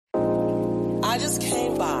I just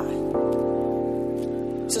came by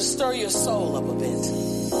to stir your soul up a bit.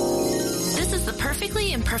 This is the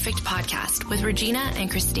Perfectly Imperfect podcast with Regina and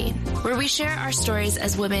Christine, where we share our stories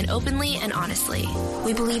as women openly and honestly.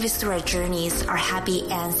 We believe it's through our journeys, our happy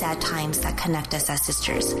and sad times that connect us as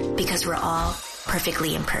sisters, because we're all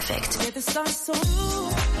perfectly imperfect.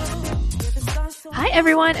 Hi,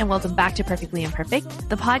 everyone, and welcome back to Perfectly Imperfect,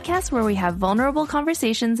 the podcast where we have vulnerable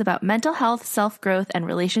conversations about mental health, self-growth, and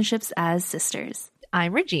relationships as sisters.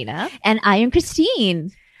 I'm Regina. And I am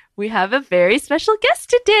Christine. We have a very special guest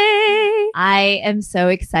today. I am so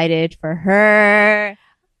excited for her.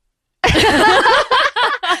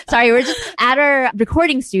 Sorry, we're just at our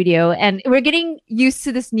recording studio and we're getting used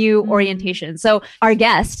to this new orientation. So our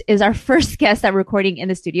guest is our first guest that we're recording in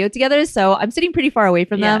the studio together. So I'm sitting pretty far away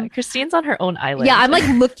from them. Christine's on her own island. Yeah, I'm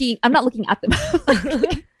not looking at them.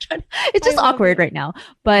 It's just awkward right now.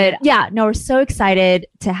 But yeah, no, we're so excited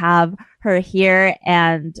to have her here.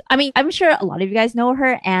 And I mean, I'm sure a lot of you guys know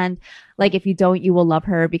her. And like, if you don't, you will love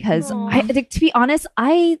her because to be honest,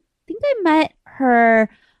 I think I met her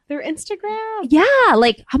through Instagram. Yeah.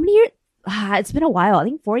 Like how many years? It's been a while. I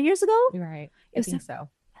think 4 years ago. Right. I think so.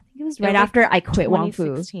 I think it was right after I quit Wong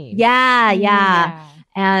Fu. Yeah. Yeah.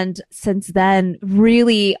 And since then,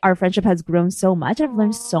 really, our friendship has grown so much. I've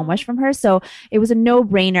learned so much from her. So it was a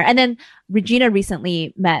no-brainer. And then Regina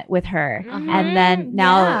recently met with her. And then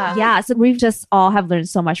now, so we've just all have learned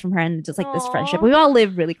so much from her and just like this friendship. We all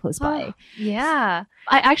live really close by. Yeah.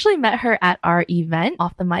 I actually met her at our event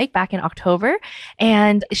off the mic back in October.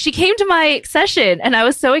 And she came to my session and I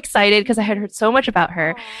was so excited because I had heard so much about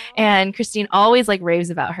her. And Christine always like raves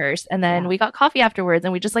about her. And then we got coffee afterwards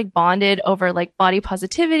and we just like bonded over like body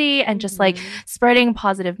positivity and just like spreading a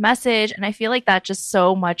positive message. And I feel like that just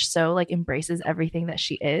so much so like embraces everything that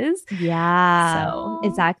she is. Yeah.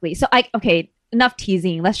 Exactly. So enough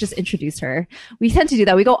teasing. Let's just introduce her. We tend to do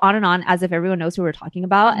that. We go on and on as if everyone knows who we're talking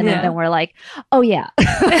about. And then we're like, oh yeah.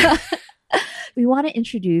 We want to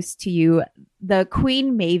introduce to you the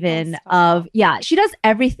Queen Maven of, she does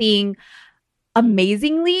everything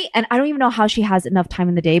amazingly. And I don't even know how she has enough time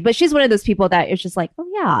in the day, but she's one of those people that is just like, oh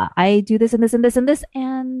yeah, I do this and this and this and this.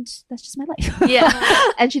 And that's just my life.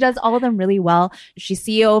 Yeah. And she does all of them really well. She's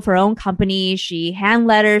CEO of her own company. She hand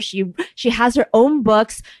letters. She has her own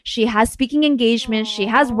books. She has speaking engagements. She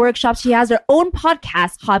has workshops. She has her own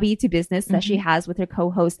podcast, Hobby to Business, that she has with her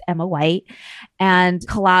co-host, Emma White, and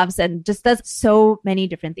collabs and just does so many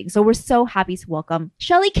different things. So we're so happy to welcome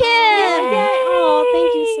Shelly Kim. Yay. Oh,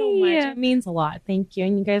 thank you so much. It means a lot. Thank you.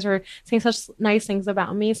 And you guys are saying such nice things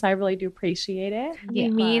about me. So I really do appreciate it.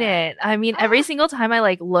 You mean it. I mean, every single time I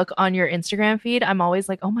like look on your Instagram feed, I'm always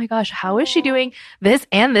like, oh my gosh, how is she doing this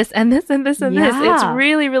and this and this and this and this? It's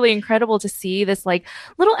really, really incredible to see this like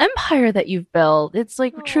little empire that you've built. It's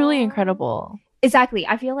like truly incredible. Exactly.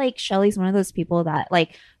 I feel like Shelly's one of those people that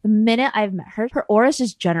like the minute I've met her, her aura is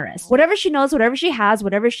just generous. Whatever she knows, whatever she has,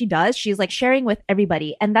 whatever she does, she's like sharing with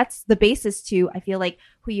everybody. And that's the basis to, I feel like,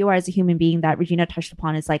 who you are as a human being that Regina touched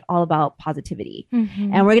upon is like all about positivity.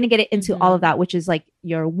 And we're going to get into all of that, which is like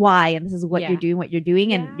your why. And this is what you're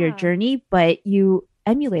doing and your journey, but you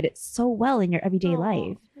emulate it so well in your everyday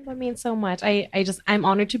life. That means so much. I'm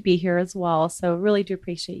honored to be here as well. So really do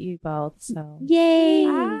appreciate you both. So yay.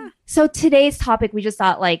 So today's topic, we just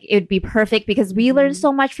thought like it would be perfect because we learned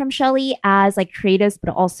so much from Shelly as like creatives,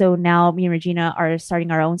 but also now me and Regina are starting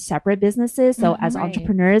our own separate businesses. So as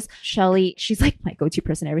entrepreneurs, Shelly, she's like my go-to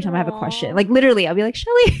person every time I have a question. Like literally, I'll be like,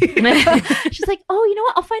 Shelly. She's like, oh, you know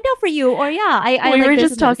what? I'll find out for you. Or we were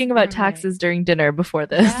just talking about taxes during dinner before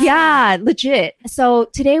this. Yeah, legit. So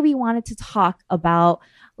today we wanted to talk about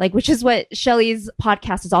which is what Shelly's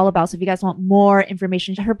podcast is all about. So if you guys want more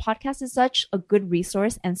information, her podcast is such a good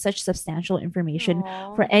resource and such substantial information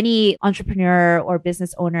for any entrepreneur or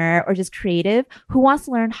business owner or just creative who wants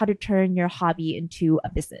to learn how to turn your hobby into a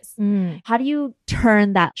business. How do you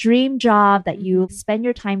turn that dream job that you spend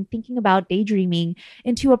your time thinking about, daydreaming,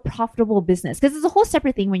 into a profitable business? Because it's a whole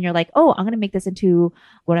separate thing when you're like, oh, I'm going to make this into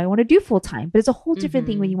what I want to do full time. But it's a whole different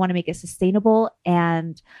thing when you want to make it sustainable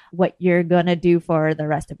and what you're going to do for the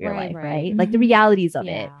rest of your life, right? Like the realities of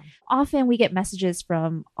it. Often we get messages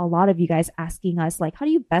from a lot of you guys asking us like, how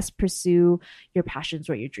do you best pursue your passions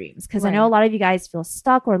or your dreams? Because I know a lot of you guys feel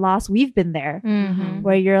stuck or lost. We've been there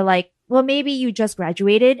where you're like, well, maybe you just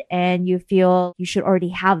graduated and you feel you should already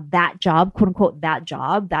have that job, quote unquote, that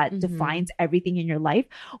job that defines everything in your life,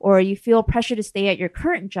 or you feel pressure to stay at your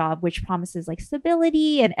current job, which promises like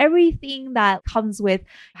stability and everything that comes with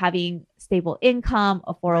having stable income,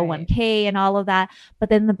 a 401k and all of that. But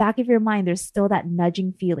then in the back of your mind, there's still that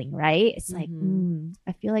nudging feeling, right? It's like,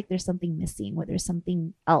 I feel like there's something missing or there's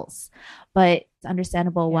something else. But it's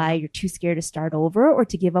understandable why you're too scared to start over or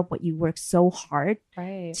to give up what you worked so hard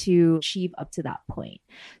to achieve up to that point.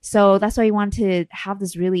 So that's why we wanted to have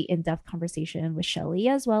this really in-depth conversation with Shelly,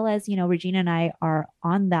 as well as, you know, Regina and I are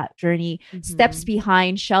on that journey, steps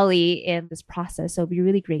behind Shelly in this process. So it'd be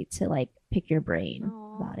really great to like pick your brain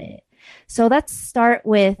about it. So let's start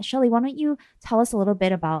with Shelly. Why don't you tell us a little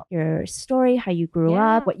bit about your story, how you grew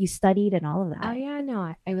up, what you studied, and all of that? Oh, yeah,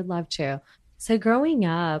 no, I would love to. So growing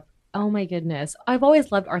up, oh my goodness, I've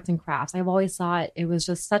always loved arts and crafts. I've always thought it was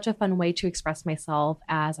just such a fun way to express myself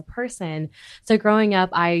as a person. So growing up,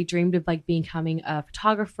 I dreamed of like becoming a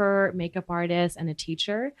photographer, makeup artist, and a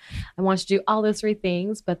teacher. I wanted to do all those three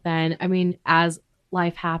things. But then, I mean, as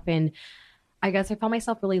life happened, I guess I found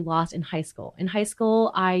myself really lost in high school. In high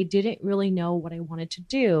school, I didn't really know what I wanted to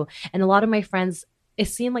do. And a lot of my friends, it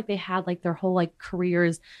seemed like they had like their whole like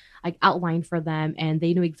careers like outlined for them and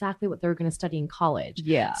they knew exactly what they were going to study in college.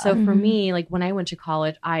 Yeah. So for me, like when I went to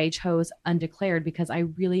college, I chose undeclared because I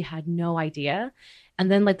really had no idea.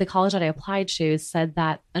 And then like the college that I applied to said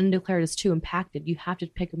that undeclared is too impacted. You have to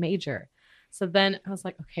pick a major. So then I was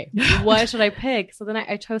like, okay, what should I pick? So then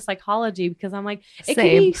I chose psychology because I'm like, it can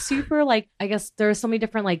be super like, I guess there's so many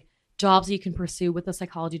different like jobs you can pursue with a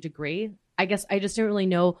psychology degree. I guess I just didn't really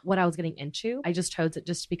know what I was getting into. I just chose it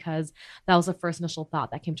just because that was the first initial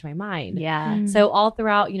thought that came to my mind. Yeah. So all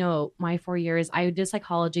throughout, you know, my 4 years, I did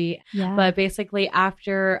psychology. Yeah. But basically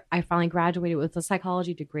after I finally graduated with a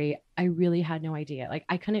psychology degree, I really had no idea. Like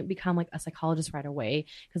I couldn't become like a psychologist right away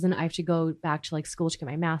because then I have to go back to like school to get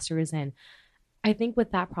my master's. And I think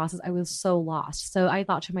with that process, I was so lost. So I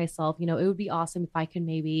thought to myself, you know, it would be awesome if I could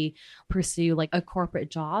maybe pursue like a corporate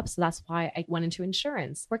job. So that's why I went into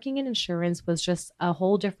insurance. Working in insurance was just a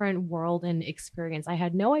whole different world and experience. I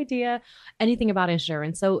had no idea anything about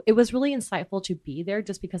insurance. So it was really insightful to be there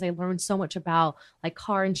just because I learned so much about like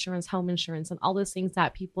car insurance, home insurance, and all those things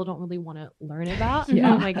that people don't really want to learn about.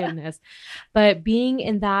 Oh my goodness. But being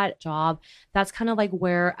in that job, that's kind of like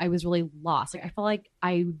where I was really lost. Like I felt like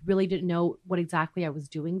I really didn't know what exactly I was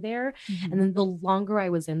doing there. And then the longer I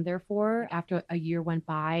was in there for, after a year went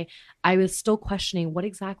by, I was still questioning what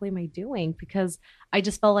exactly am I doing? Because I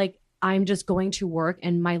just felt like I'm just going to work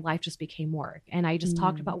and my life just became work. And I just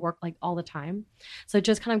talked about work like all the time. So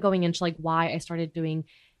just kind of going into like why I started doing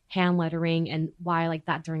hand lettering and why like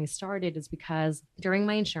that journey started is because during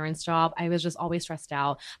my insurance job, I was just always stressed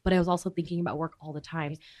out, but I was also thinking about work all the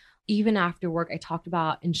time. Even after work, I talked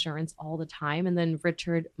about insurance all the time. And then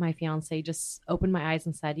Richard, my fiance, just opened my eyes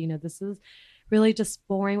and said, you know, this is really just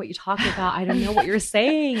boring what you talk about. I don't know what you're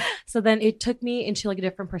saying. So then it took me into like a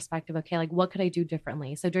different perspective. Okay, like what could I do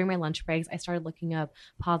differently? So during my lunch breaks, I started looking up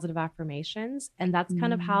positive affirmations. And that's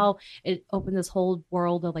kind of how it opened this whole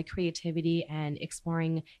world of like creativity and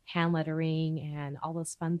exploring hand lettering and all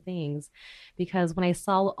those fun things. Because when I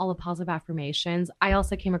saw all the positive affirmations, I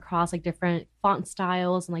also came across like different font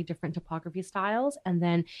styles and like different typography styles. And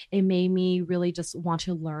then it made me really just want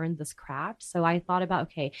to learn this craft. So I thought about,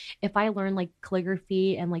 okay, if I learn like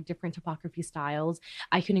calligraphy and like different typography styles,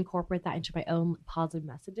 I can incorporate that into my own positive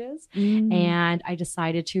messages. And I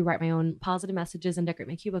decided to write my own positive messages and decorate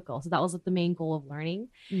my cubicle. So that was like, the main goal of learning.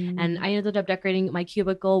 And I ended up decorating my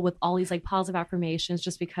cubicle with all these like positive affirmations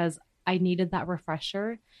just because I needed that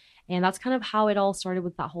refresher. And that's kind of how it all started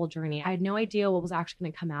with that whole journey. I had no idea what was actually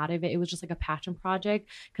going to come out of it. It was just like a passion project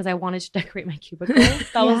because I wanted to decorate my cubicle.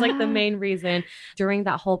 That was like the main reason. During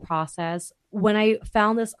that whole process, when I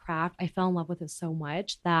found this craft, I fell in love with it so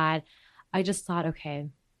much that I just thought, okay,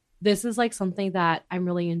 this is like something that I'm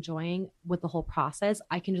really enjoying with the whole process.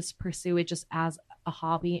 I can just pursue it just as a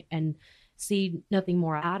hobby and see nothing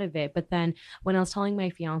more out of it. But then when I was telling my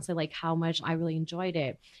fiance like how much I really enjoyed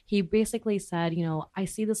it, he basically said, you know, I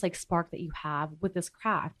see this like spark that you have with this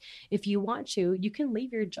craft. If you want to, you can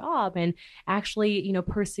leave your job and actually, you know,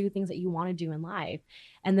 pursue things that you want to do in life.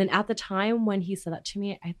 And then at the time when he said that to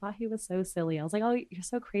me, I thought he was so silly. I was like, oh, you're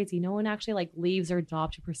so crazy. No one actually like leaves their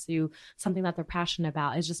job to pursue something that they're passionate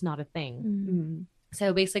about. It's just not a thing.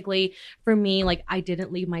 So basically for me, like I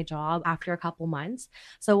didn't leave my job after a couple months.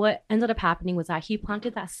 So what ended up happening was that he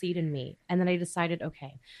planted that seed in me. And then I decided,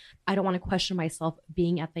 okay, I don't want to question myself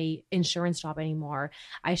being at the insurance job anymore.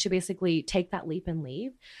 I should basically take that leap and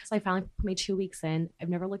leave. So I finally put my 2 weeks in. I've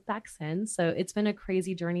never looked back since. So it's been a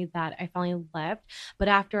crazy journey that I finally left. But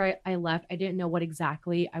after I left, I didn't know what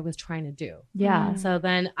exactly I was trying to do. Yeah. So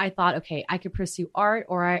then I thought, okay, I could pursue art,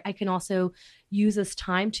 or I can also use this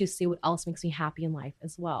time to see what else makes me happy in life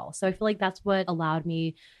as well. So I feel like that's what allowed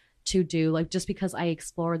me to do, like, just because I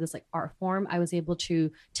explored this like art form, I was able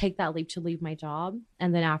to take that leap to leave my job.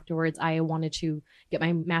 And then afterwards I wanted to get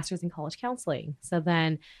my master's in college counseling. So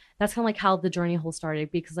then that's kind of like how the journey whole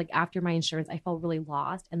started, because like after my insurance, I felt really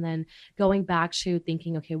lost. And then going back to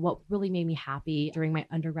thinking, okay, what really made me happy during my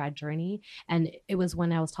undergrad journey? And it was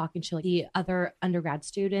when I was talking to like the other undergrad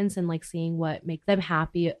students and like seeing what make them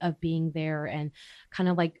happy of being there, and kind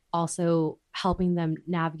of like also helping them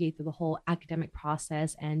navigate through the whole academic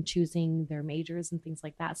process and choosing their majors and things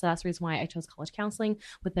like that. So that's the reason why I chose college counseling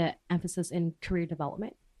with the emphasis in career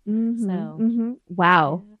development. Mhm, So mhm.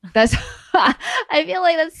 Wow. That's I feel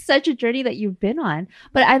like that's such a journey that you've been on.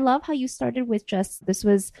 But I love how you started with just this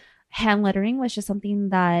was hand lettering was just something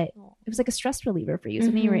that it was like a stress reliever for you,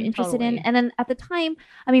 something you were interested in. totally. And then at the time,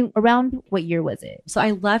 I mean, around what year was it? So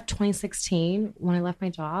I left 2016 when I left my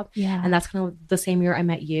job. Yeah. And that's kind of the same year I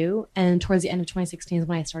met you. And towards the end of 2016 is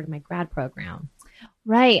when I started my grad program.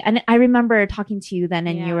 Right. And I remember talking to you then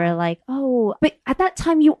and you Yeah. were like, oh, but at that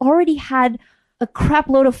time you already had a crap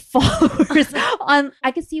load of followers on. I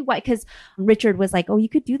could see why, because Richard was like, oh, you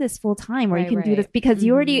could do this full time, or you Right, can do this right. because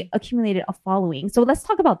you already accumulated a following. So let's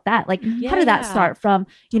talk about that. Like, how did that Yeah. start from,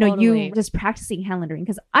 you know, Totally. you just practicing hand lettering?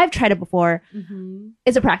 Because I've tried it before. Mm-hmm.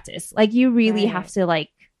 It's a practice. Like you really Right. have to like,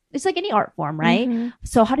 it's like any art form, right? Mhm.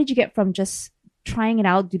 So how did you get from just trying it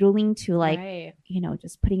out, doodling, to like, Right. you know,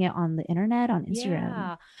 just putting it on the internet, on Instagram?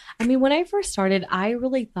 Yeah. I mean, when I first started, I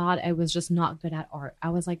really thought I was just not good at art. I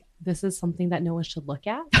was like, this is something that no one should look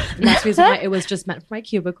at. And that's the reason why it was just meant for my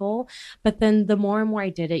cubicle. But then the more and more I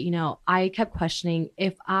did it, you know, I kept questioning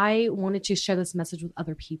if I wanted to share this message with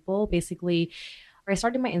other people. Basically, I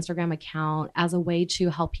started my Instagram account as a way to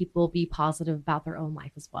help people be positive about their own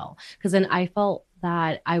life as well. Because then I felt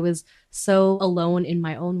that I was so alone in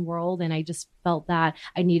my own world, and I just felt that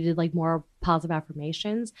I needed like more positive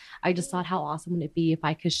affirmations. I just thought, how awesome would it be if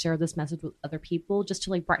I could share this message with other people, just to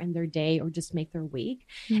like brighten their day or just make their week.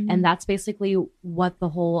 Mm-hmm. And that's basically what the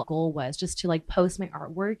whole goal was, just to like post my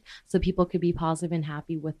artwork so people could be positive and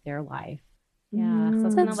happy with their life. Yeah. So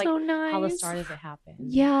that's kind That's of like so nice. how the start of it happened.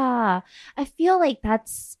 Yeah. I feel like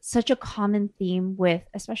that's such a common theme with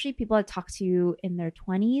especially people I talk to in their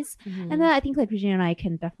 20s. Mhm. And then I think like Regina and I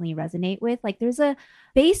can definitely resonate with. Like there's a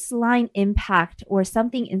baseline impact or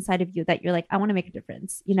something inside of you that you're like, I want to make a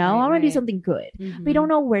difference. You know, Right, I want to do right. something good. Mhm. But you don't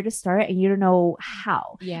know where to start and you don't know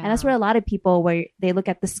how. Yeah. And that's where a lot of people where they look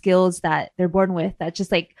at the skills that they're born with, that's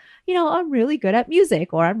just like, you know, I'm really good at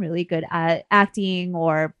music, or I'm really good at acting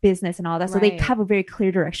or business and all that. So they Right. have a very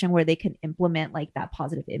clear direction where they can implement like that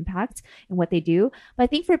positive impact in what they do. But I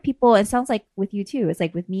think for people, it sounds like with you too, it's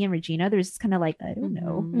like with me and Regina, there's kind of like, I don't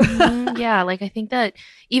know. Mhm. Mhm. Yeah, like I think that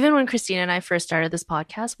even when Christina and I first started this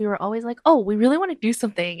podcast, we were always like, oh, we really want to do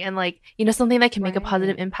something, and like, you know, something that can make a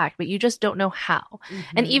positive Right. impact, but you just don't know how.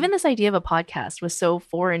 And Mhm. even this idea of a podcast was so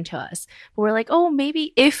foreign to us. But we're like, oh,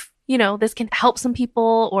 maybe if, you know, this can help some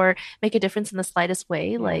people or make a difference in the slightest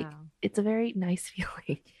way, like Yeah. it's a very nice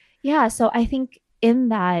feeling. Yeah. So I think in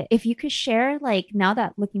that, if you could share, like now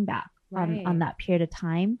that looking back on Right. that period of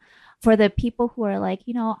time, for the people who are like,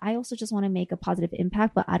 you know, I also just want to make a positive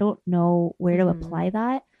impact, but I don't know where to Mhm. apply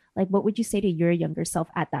that. Like, what would you say to your younger self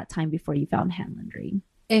at that time before you found hand lettering?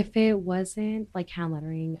 If it wasn't like hand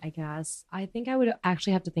lettering, I guess, I think I would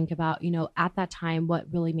actually have to think about, you know, at that time, what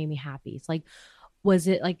really made me happy. It's like, was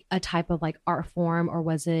it like a type of like art form, or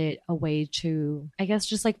was it a way to, I guess,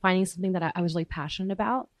 just like finding something that I was really passionate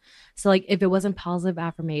about? So like if it wasn't positive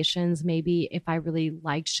affirmations, maybe if I really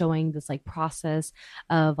liked showing this like process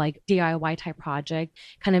of like DIY type project,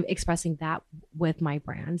 kind of expressing that with my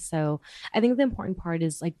brand. So I think the important part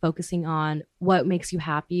is like focusing on what makes you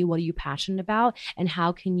happy, what are you passionate about, and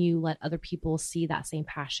how can you let other people see that same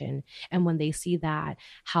passion? And when they see that,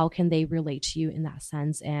 how can they relate to you in that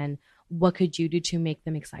sense? And what could you do to make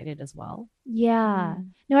them excited as well? Yeah.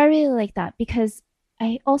 No, I really like that because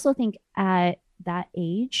I also think at that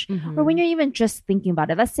age, or when you're even just thinking about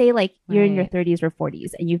it, let's say like you're in your Right. 30s or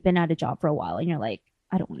 40s and you've been at a job for a while and you're like,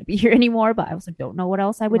 I don't want to be here anymore, but I also don't know what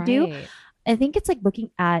else I would do. Right. I think it's like looking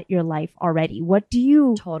at your life already. What do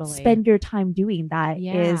you Totally. spend your time doing that is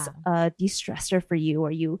Yeah. a de-stressor for you?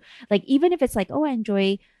 Or you like, even if it's like, oh, I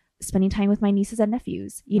enjoy spending time with my nieces and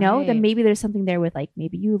nephews, you know, then Right. maybe there's something there with like,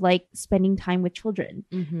 maybe you like spending time with children,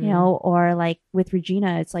 Mhm. you know, or like with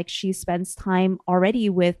Regina, it's like she spends time already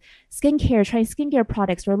with skincare, trying skincare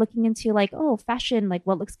products, or looking into like, oh, fashion, like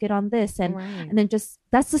what looks good on this. Right. And then just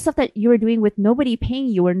that's the stuff that you were doing with nobody paying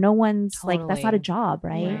you, or no one's like, that's not a Totally. job,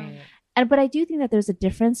 right? Right. And but I do think that there's a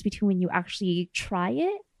difference between when you actually try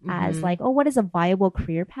it as Mhm. like, oh, what is a viable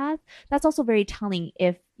career path? That's also very telling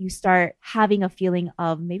if you start having a feeling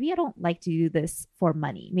of maybe I don't like to do this for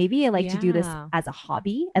money. Maybe I like to do this Yeah. as a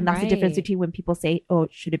hobby. And that's the difference Right. between when people say, oh,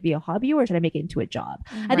 should it be a hobby or should I make it into a job?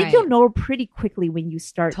 I think Right. you'll know pretty quickly when you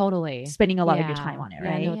start Totally. spending a lot of your Yeah. time on it, Yeah,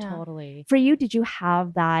 right? no, Yeah. totally. For you, did you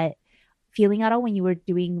have that feeling at all when you were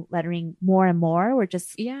doing lettering more and more, or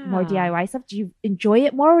just more Yeah. DIY stuff? Did you enjoy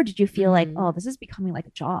it more, or did you feel like, Mhm. oh, this is becoming like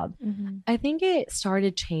a job? I think it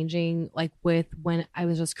started changing like with when I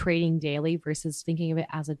was just creating daily versus thinking of it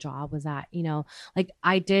as a job. Was that, you know, like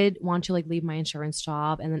I did want to like leave my insurance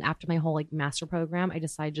job, and then after my whole like master program, I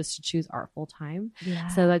decided just to choose art full time. Yeah.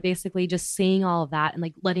 So that basically just seeing all of that and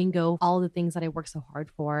like letting go of all the things that I worked so hard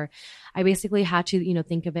for, I basically had to, you know,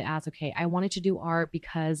 think of it as, okay, I wanted to do art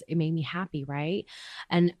because it made me happy, right?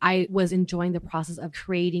 And I was enjoying the process of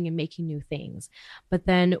creating and making new things. But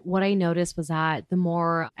then what I noticed was that the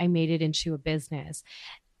more I made it into a business,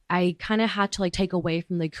 I kind of had to like take away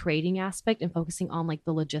from the creating aspect and focusing on like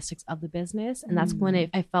the logistics of the business. And that's when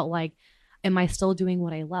I felt like, am I still doing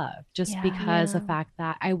what I love? Just Yeah. because the Yeah. fact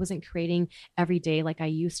that I wasn't creating every day like I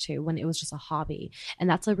used to when it was just a hobby. And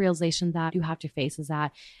that's a realization that you have to face, is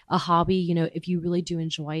that a hobby, you know, if you really do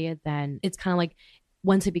enjoy it, then it's kind of like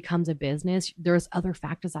once it becomes a business, there's other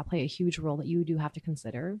factors that play a huge role that you do have to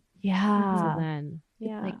consider. Yeah. So then,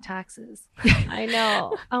 yeah, Like taxes. I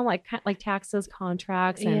know. Oh, like taxes,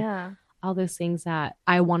 contracts, and Yeah. all those things that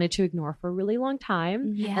I wanted to ignore for a really long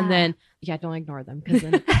time. Yeah. And then, yeah, don't ignore them, because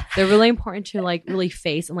then they're really important to like really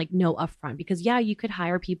face and like know upfront. Because yeah, you could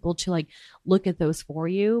hire people to like look at those for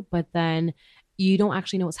you, but then you don't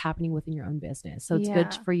actually know what's happening within your own business. So it's good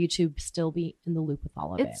Yeah. for you to still be in the loop with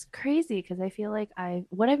all of It's crazy because I feel like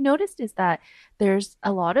what I've noticed is that there's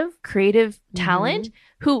a lot of creative talent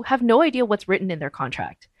who have no idea what's written in their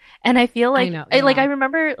contract. And I feel like know, like yeah. I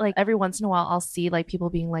remember like every once in a while I'll see like people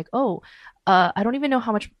being like, "Oh, I don't even know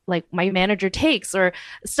how much like my manager takes," or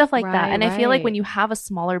stuff like that. Right, And I feel like when right. you have a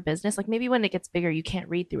smaller business, like maybe when it gets bigger, you can't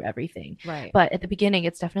read through everything. it. Right. But at the beginning,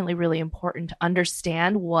 it's definitely really important to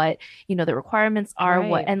understand what, you know, the requirements are,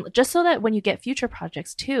 what, Right. and just so that when you get future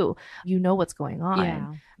projects too, you know what's going on.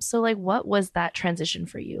 Yeah. So like what was that transition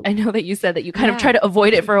for you? I know that you said that you kind of Yeah. try to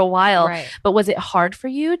avoid it for a while, Right. but was it hard for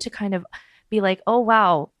you to kind of be like, oh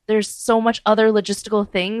wow, there's so much other logistical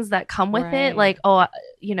things that come with it, Right. like, oh,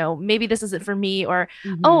 you know, maybe this isn't for me, or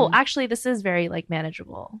oh, Mhm. actually this is very like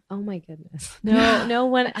manageable. Oh my goodness. No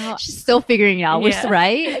one else. She's still figuring it out, which is Yeah.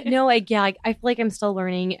 right. No, like yeah, like, I feel like I'm still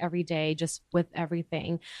learning every day just with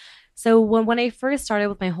everything. So when I first started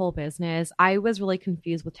with my whole business, I was really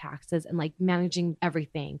confused with taxes and like managing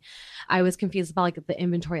everything. I was confused about like the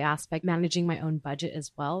inventory aspect, managing my own budget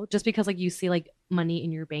as well. Just because like you see like money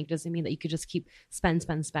in your bank doesn't mean that you could just keep spend.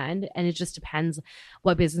 And it just depends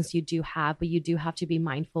what business you do have, but you do have to be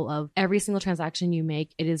mindful of every single transaction you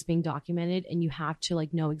make. It is being documented and you have to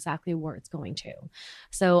like know exactly where it's going to.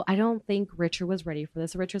 So I don't think Richard was ready for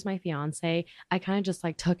this. Richard's my fiance. I kind of just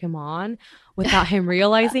like took him on without him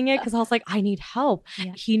realizing it, because I was like, I need help.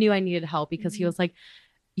 Yeah. He knew I needed help because he was like,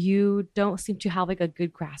 you don't seem to have like a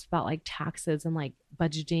good grasp about like taxes and like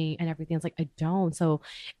budgeting and everything. It's like, I don't. So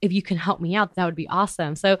if you can help me out, that would be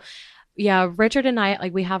awesome. So yeah, Richard and I,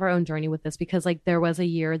 like, we have our own journey with this, because like there was a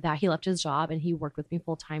year that he left his job and he worked with me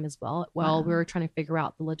full time as well. While we were trying to figure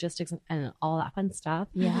out the logistics and all that fun stuff.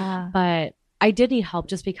 Yeah. But I did need help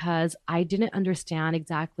just because I didn't understand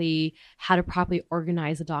exactly how to properly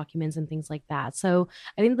organize the documents and things like that. So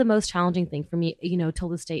I think the most challenging thing for me, you know, till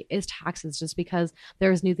this day is taxes, just because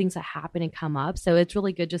there's new things that happen and come up. So it's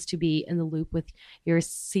really good just to be in the loop with your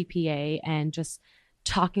CPA and just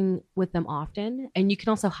talking with them often. And you can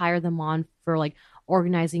also hire them on for like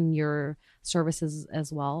organizing your services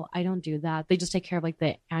as well. I don't do that. They just take care of like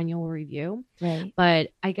the annual review. Right. But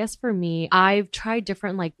I guess for me, I've tried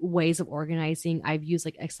different like ways of organizing. I've used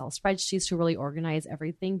like Excel spreadsheets to really organize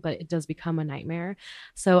everything, but it does become a nightmare.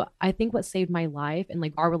 So I think what saved my life and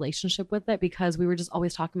like our relationship with it, because we were just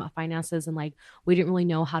always talking about finances and like we didn't really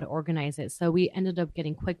know how to organize it. So we ended up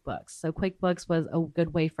getting QuickBooks. So QuickBooks was a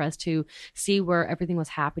good way for us to see where everything was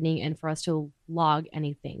happening and for us to log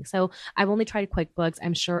anything. So I've only tried QuickBooks.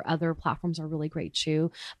 I'm sure other platforms are really great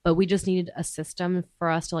too, but we just needed a system for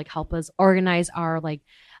us to like help us organize our like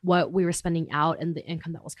what we were spending out and the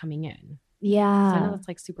income that was coming in. So I know that's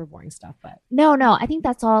like super boring stuff, but No, I think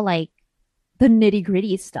that's all like the nitty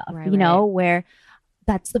gritty stuff, Right, you know, where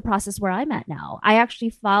that's the process where I'm at now. I actually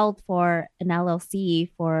filed for an LLC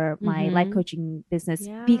for my life coaching business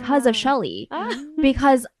because of Shelly.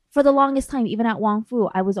 Because for the longest time, even at Wong Fu,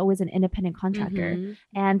 I was always an independent contractor.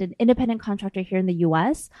 And an independent contractor here in the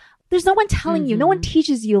US, there's no one telling you, no one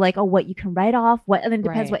teaches you like, oh, what you can write off, what, and then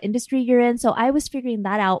depends what industry you're in. So I was figuring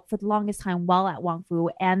that out for the longest time while at Wong Fu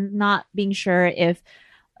and not being sure if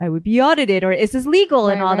I would be audited or is this legal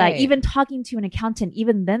and all that. Even talking to an accountant,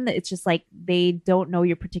 even then it's just like they don't know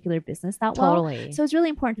your particular business that well. So it's really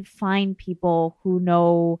important to find people who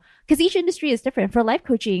know, because each industry is different. For life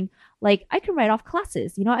coaching, like I can write off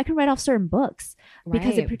classes, you know, I can write off certain books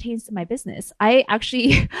because it pertains to my business. I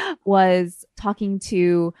actually was talking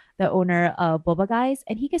to the owner of Boba Guys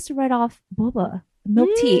and he gets to write off boba, milk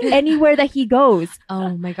tea, anywhere that he goes.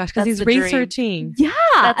 Oh my gosh, because That's he's the dream. researching. Yeah.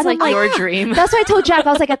 That's And I'm like your dream. That's why I told Jack,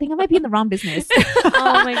 I was like, I think I might be in the wrong business.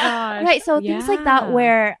 Oh my gosh. Right. So things like that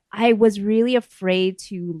where I was really afraid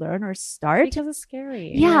to learn or start. Because it's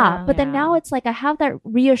scary. Yeah. But then now it's like I have that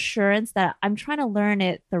reassurance that I'm trying to learn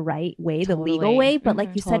it the right way, the legal way. But like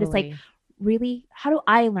you said, it's like, really, how do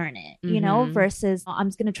I learn it? You know, versus I'm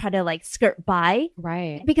just going to try to like skirt by.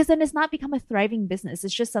 Right. Because then it's not become a thriving business.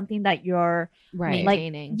 It's just something that you're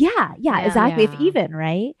maintaining. Yeah, exactly. If even,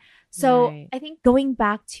 right? So I think going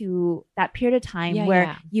back to that period of time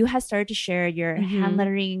where you had started to share your hand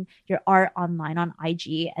lettering, your art online on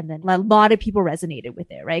IG, and then a lot of people resonated with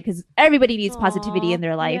it, right? Because everybody needs positivity in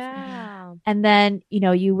their life. Yeah. And then, you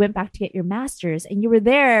know, you went back to get your master's and you were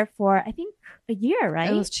there for, I think, a year, right?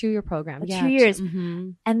 It was 2-year program. 2 years.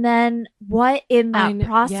 And then what in that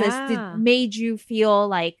process made you feel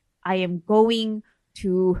like I am going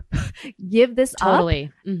to give this up?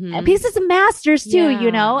 Because it's a master's too,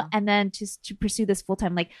 you know, and then to pursue this full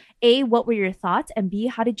time. Like, A, what were your thoughts? And B,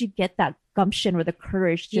 how did you get that gumption or the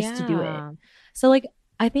courage just to do it? So like,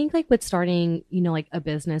 I think like with starting, you know, like a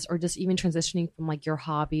business or just even transitioning from like your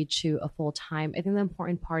hobby to a full time, I think the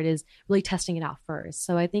important part is really testing it out first.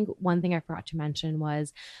 So I think one thing I forgot to mention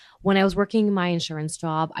was when I was working my insurance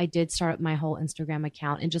job, I did start my whole Instagram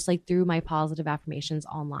account and just like threw my positive affirmations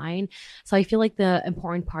online. So I feel like the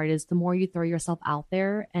important part is the more you throw yourself out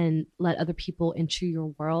there and let other people into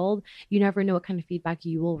your world, you never know what kind of feedback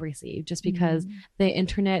you will receive just because the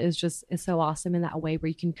internet is so awesome in that way where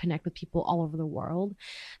you can connect with people all over the world.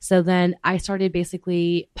 So then I started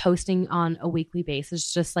basically posting on a weekly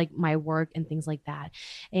basis, just like my work and things like that.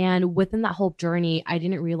 And within that whole journey, I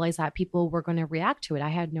didn't realize that people were going to react to it. I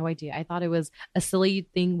had no idea. I thought it was a silly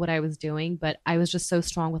thing what I was doing, but I was just so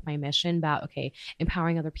strong with my mission about, okay,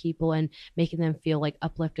 empowering other people and making them feel like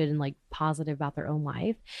uplifted and like positive about their own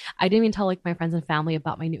life. I didn't even tell like my friends and family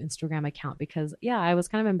about my new Instagram account because I was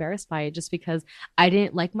kind of embarrassed by it just because I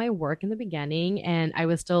didn't like my work in the beginning and I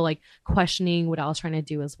was still like questioning what I was trying to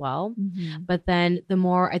do as well. But then the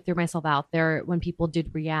more I threw myself out there, when people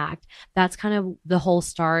did react, that's kind of the whole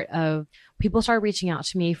start of people started reaching out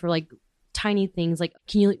to me for like tiny things like,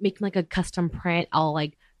 can you make like a custom print? I'll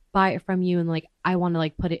like buy it from you and like I want to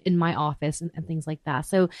like put it in my office and things like that.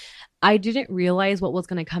 So I didn't realize what was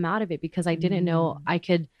going to come out of it because I didn't know I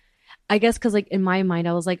could, I guess because like in my mind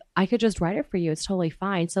I was like, I could just write it for you, it's totally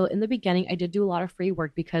fine. So in the beginning I did do a lot of free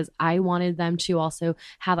work because I wanted them to also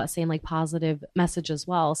have that same like positive message as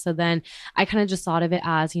well. So then I kind of just thought of it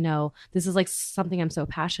as, you know, this is like something I'm so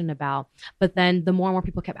passionate about. But then the more and more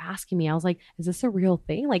people kept asking me, I was like, is this a real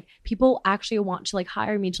thing? Like people actually want to like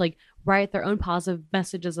hire me to like write their own positive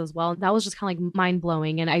messages as well. And that was just kind of like mind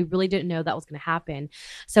blowing. And I really didn't know that was going to happen.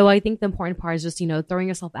 So I think the important part is just, you know, throwing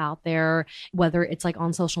yourself out there, whether it's like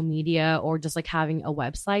on social media or just like having a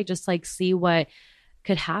website, just like see what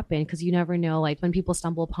could happen. Cause you never know, like when people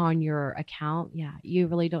stumble upon your account, you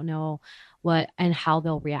really don't know what and how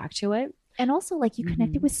they'll react to it. And also like you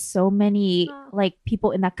connected with so many like people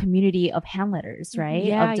in that community of hand letters,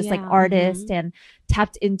 right? Of just like artists and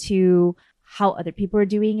tapped into how other people are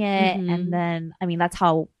doing it. And then, I mean, that's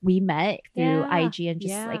how we met through IG and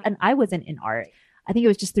just like, and I wasn't in art. I think it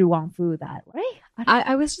was just through Wong Fu that, right?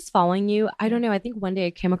 I was just following you. I don't know. I think one day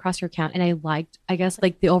I came across your account and I liked, I guess,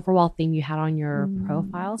 like the overall theme you had on your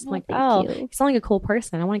profile. So I'm like, you sound like a cool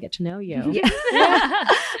person. I want to get to know you.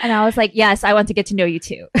 And I was like, yes, I want to get to know you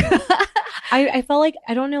too. I felt like,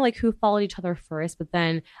 I don't know like who followed each other first, but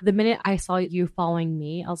then the minute I saw you following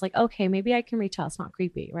me, I was like, okay, maybe I can reach out. It's not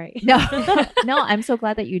creepy, right? No, no, I'm so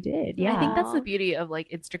glad that you did. Yeah. I think that's the beauty of like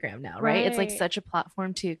Instagram now, right? It's like Right. such a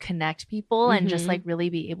platform to connect people and just Mhm. like really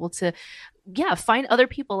be able to, find other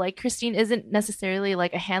people. Like Christine isn't necessarily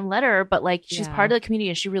like a hand letterer, but like she's Yeah. part of the community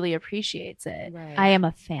and she really appreciates it. Right. I am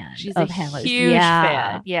a fan She's of a handlers. huge Yeah.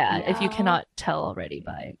 fan. Yeah. If you Yeah. cannot tell already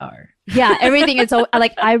by our. Yeah, everything is so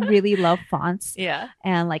like I really love fonts Yeah.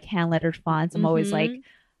 and like hand lettered fonts. I'm always like, Mhm.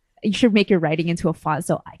 you should make your writing into a font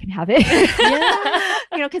so I can have it. Yeah.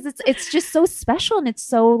 You know, because it's just so special and it's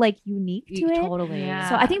so like unique to it. Totally. Yeah.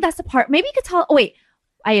 So I think that's the part. Maybe you could tell. Oh wait,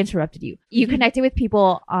 I interrupted you. You Mhm. connected with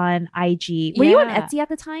people on IG. Were you on Yeah. Etsy at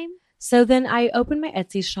the time? So then I opened my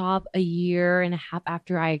Etsy shop a year and a half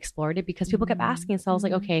after I explored it because people kept Mhm. asking. So I was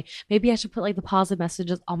like, Mhm. okay, maybe I should put like the positive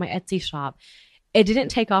messages on my Etsy shop. It didn't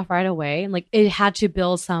take off right away. And like it had to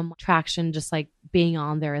build some traction just like being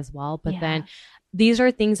on there as well. But Yeah. then these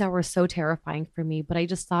are things that were so terrifying for me. But I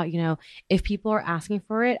just thought, if people are asking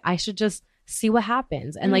for it, I should just see what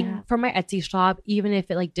happens. And Yeah. like for my Etsy shop, even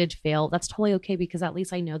if it like did fail, that's totally okay because at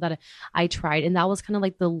least I know that I tried. And that was kind of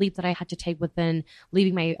like the leap that I had to take within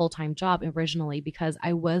leaving my full-time job originally because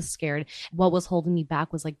I was scared. What was holding me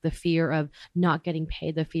back was like the fear of not getting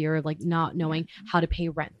paid, the fear of like not knowing how to pay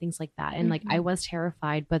rent, things like that. And like I was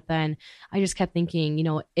terrified, but then I just kept thinking,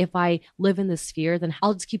 if I live in this fear, then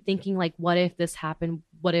I'll just keep thinking like, what if this happened?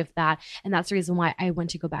 What if that? And that's the reason why I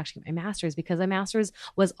went to go back to get my master's because my master's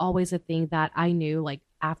was always a thing that I knew like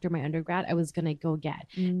after my undergrad, I was going to go get.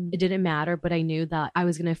 It didn't matter, but I knew that I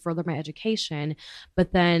was going to further my education.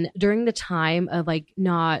 But then during the time of like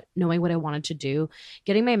not knowing what I wanted to do,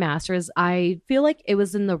 getting my master's, I feel like it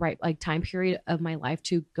was in the right like time period of my life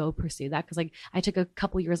to go pursue that. Cause like I took a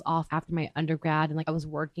couple years off after my undergrad and like I was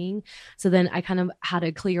working. So then I kind of had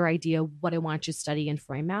a clear idea what I wanted to study in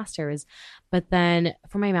for my master's. But then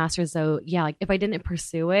for my master's though, yeah, like if I didn't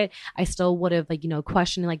pursue it, I still would have like,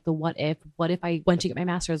 questioned like the what if I went to get my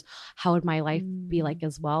master's, how would my life be like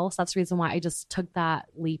as well? So that's the reason why I just took that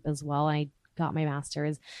leap as well. And I got my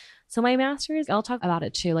master's. So my master's, I'll talk about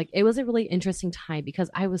it too. Like it was a really interesting time because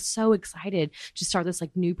I was so excited to start this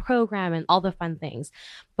like new program and all the fun things.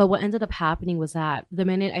 But what ended up happening was that the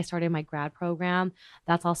minute I started my grad program,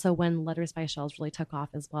 that's also when Letters by Shells really took off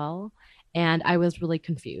as well. And I was really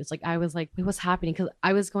confused. Like I was like, what's happening? Because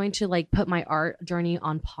I was going to like put my art journey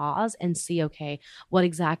on pause and see, okay, what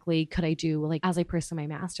exactly could I do like as I pursue my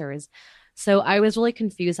master's? So I was really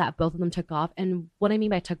confused that both of them took off. And what I mean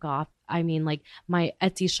by took off, I mean like my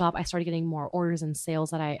Etsy shop, I started getting more orders and sales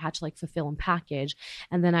that I had to like fulfill and package.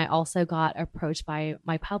 And then I also got approached by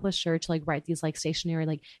my publisher to like write these like stationery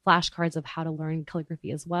like flashcards of how to learn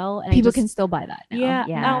calligraphy as well. And People can still buy that now. Yeah.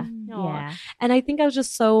 Yeah. No. Yeah. And I think I was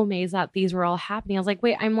just so amazed that these were all happening. I was like,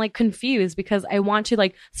 wait, I'm like confused because I want to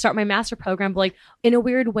like start my master program, but like in a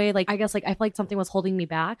weird way, like I guess like I feel like something was holding me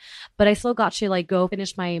back, but I still got to like go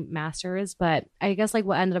finish my master's. But I guess like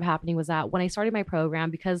what ended up happening was that when I started my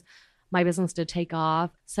program, because my business did take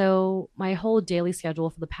off. So my whole daily schedule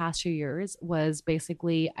for the past 2 years was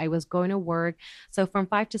basically I was going to work. So from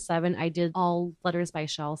 5 to 7, I did all Letters by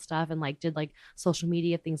Shell stuff and like did like social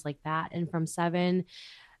media, things like that. And from 7,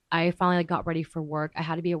 I finally like, got ready for work. I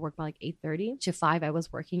had to be at work by like 8:30 to 5. I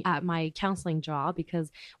was working at my counseling job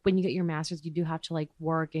because when you get your master's, you do have to like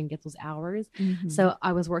work and get those hours. So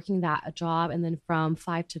I was working that job. And then from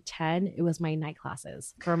 5 to 10, it was my night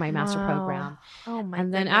classes for my master Wow. program. Oh my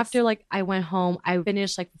And then goodness. after like I went home, I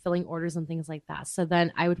finished like fulfilling orders and things like that. So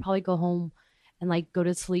then I would probably go home and like go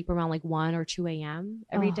to sleep around like 1 or 2 a.m.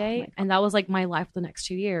 every Oh, day. my God. And that was like my life for the next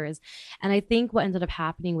 2 years. And I think what ended up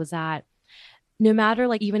happening was that no matter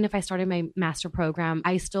like even if I started my master program,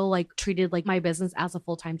 I still like treated like my business as a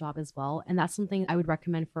full-time job as well. And that's something I would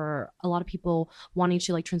recommend for a lot of people wanting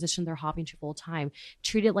to like transition their hobby into full-time.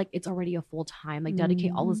 Treat it like it's already a full-time, like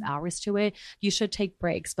dedicate all those hours to it. You should take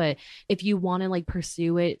breaks, but if you want to like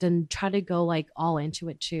pursue it, then try to go like all into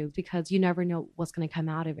it too, because you never know what's going to come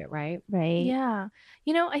out of it, right? Right. Yeah.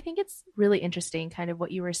 I think it's really interesting kind of what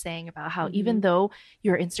you were saying about how even though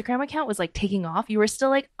your Instagram account was like taking off, you were still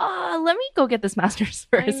like, let me go get this master's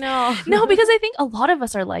first. know. No, because I think a lot of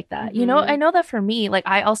us are like that. Mhm. I know that for me, like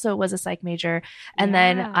I also was a psych major and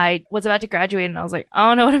then Yeah. I was about to graduate and I was like, I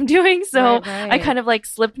don't know what I'm doing. So I kind of like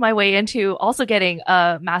slipped my way into also getting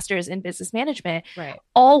a master's in business management, right.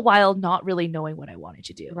 all while not really knowing what I wanted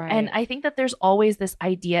to do. Right. And I think that there's always this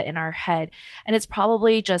idea in our head, and it's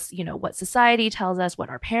probably just, what society tells us, what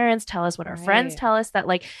our parents tell us, what our friends Right. tell us, that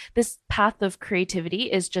like this path of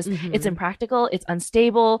creativity is just, it's Mhm. impractical, it's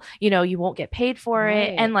unstable, you won't get paid for it.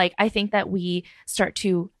 Right. And like, I think that we start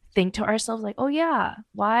to think to ourselves like, oh yeah,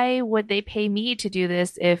 why would they pay me to do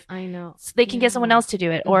this if I know they can get someone else to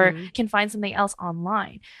do it or Mhm. can find something else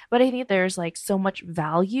online? But I think there's like so much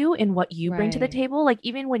value in what you bring to the Right. table. Like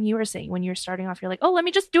even when you were saying, when you're starting off, you're like, oh, let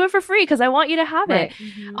me just do it for free because I want you to have it.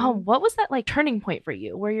 Mhm. What was that like turning point for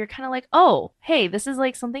you where you're kind of like, oh, hey, this is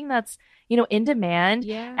like something that's, you know, in demand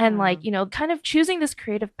Yeah. and like, you know, kind of choosing this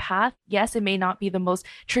creative path. Yes, it may not be the most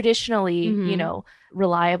traditionally, you Mhm. know,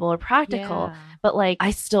 reliable or practical, Yeah. but like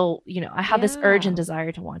I still, you know, I have this urge and Yeah.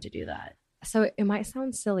 desire to want to do that. So it might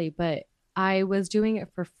sound silly, but I was doing it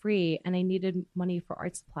for free and I needed money for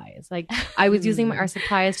art supplies. Like I was using my art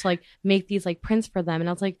supplies to like make these like prints for them. And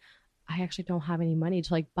I was like, I actually don't have any money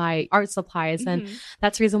to like buy art supplies. And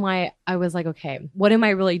that's the reason why I was like, okay, what am I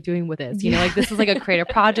really doing with this? You know, like this is like a creative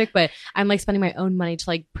project, but I'm like spending my own money to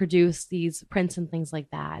like produce these prints and things like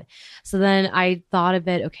that. So then I thought of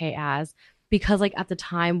it, okay, as because like at the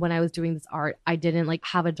time when I was doing this art, I didn't like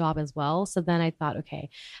have a job as well. So then I thought, okay,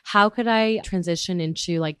 how could I transition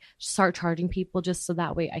into like start charging people just so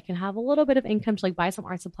that way I can have a little bit of income to like buy some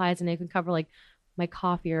art supplies and it can cover like my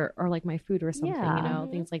coffee or like my food or something, Yeah. you know,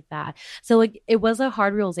 things like that. So like it was a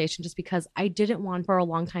hard realization just because I didn't want for a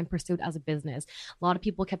long time pursue it as a business. A lot of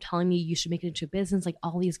people kept telling me you should make it into a business, like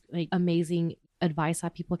all these like amazing advice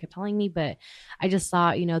that people kept telling me, but I just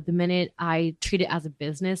thought, you know, the minute I treat it as a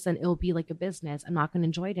business, then it'll be like a business. I'm not going to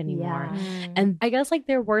enjoy it anymore. Yeah. And I guess like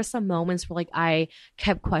there were some moments where like I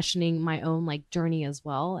kept questioning my own like journey as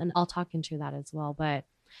well, and I'll talk into that as well, but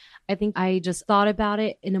I think I just thought about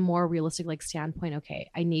it in a more realistic like standpoint. Okay,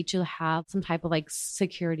 I need to have some type of like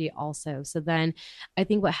security also. So then I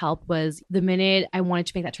think what helped was the minute I wanted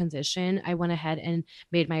to make that transition, I went ahead and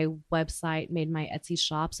made my website, made my Etsy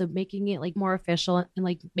shop. So making it like more official and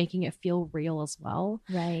like making it feel real as well.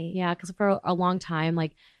 Right. Yeah, because for a long time,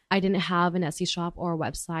 like I didn't have an Etsy shop or a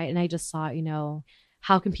website, and I just thought, you know,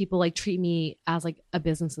 how can people like treat me as like a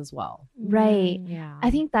business as well? Right. Yeah, I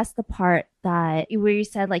think that's the part that where you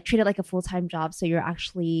said like treat it like a full-time job. So you're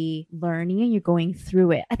actually learning and you're going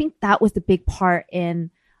through it. I think that was the big part in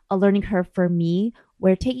a learning curve for me,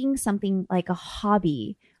 where taking something like a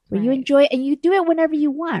hobby where you Right. enjoy and you do it whenever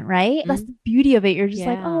you want, right? That's the beauty of it. You're just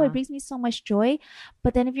like, oh, Yeah. it brings me so much joy.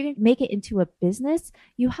 But then if you're going to make it into a business,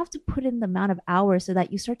 you have to put in the amount of hours so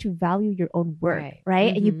that you start to value your own work, Right.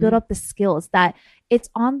 right? And you build Mhm. up the skills that it's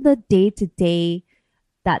on the day-to-day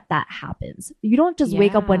that happens. You don't just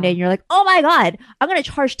wake up one day Yeah. and you're like, oh my God, I'm going to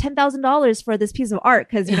charge $10,000 for this piece of art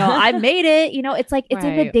because, you know, I made it. You know, it's like, it's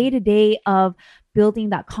in the Right. day-to-day of building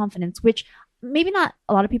that confidence, which maybe not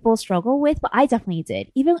a lot of people struggle with, but I definitely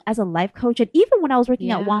did. Even as a life coach and even when I was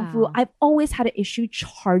working at Wangfu, Yeah. I've always had an issue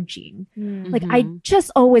charging. Like I Mhm.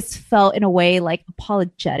 just always felt in a way like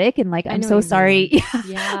apologetic and like, I I'm know so what you sorry. mean.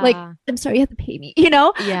 Yeah. Like, I'm sorry you have to pay me, you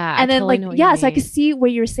know? Yeah. And then totally like, know what yeah, you so I could mean. see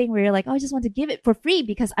where you're saying where you're like, oh, I just want to give it for free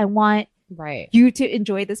because I want Right. you to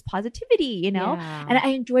enjoy this positivity, you know? Yeah. And I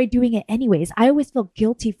enjoy doing it anyways. I always feel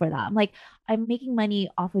guilty for that. I'm like, I'm making money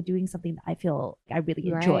off of doing something that I feel I really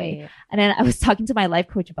enjoy. Right. And then I was talking to my life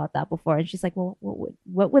coach about that before, and she's like, well,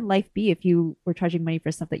 what would life be if you were charging money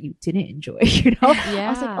for stuff that you didn't enjoy? You know? I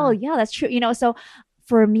was like, Yeah. oh yeah, that's true. You know, so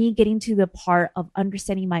for me, getting to the part of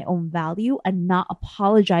understanding my own value and not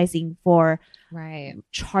apologizing for Right.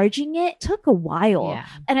 charging it took a while. Yeah.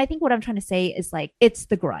 And I think what I'm trying to say is like, it's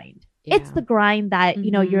the grind. It's Yeah. the grind that, you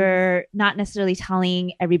know, Mhm. you're not necessarily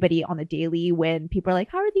telling everybody on the daily when people are like,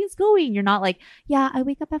 how are things going? You're not like, yeah, I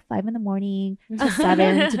wake up at 5 a.m. to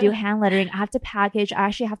 7 to do hand lettering. I have to package. I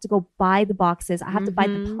actually have to go buy the boxes. I have to buy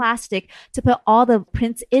the Mhm. plastic to put all the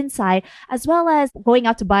prints inside, as well as going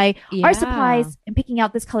out to buy art supplies and picking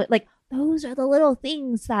out this color. Like, those are the little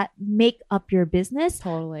things that make up your business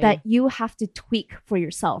Totally. that you have to tweak for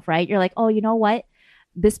yourself, right? You're like, oh, you know what?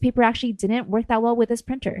 This paper actually didn't work that well with this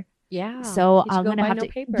printer. yeah. So You should I'm go gonna buy have no to-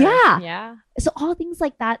 paper. Yeah. Yeah. So all things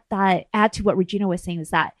like that add to what Regina was saying,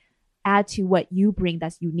 is that add to what you bring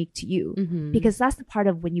that's unique to you. Mhm. Because that's the part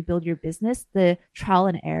of when you build your business, the trial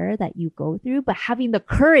and error that you go through, but having the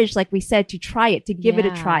courage, like we said, to try it, to give it a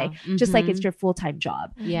try, just like it's Mhm. your full-time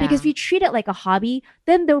job. Yeah. Because if you treat it like a hobby,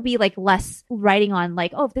 then there'll be like less writing on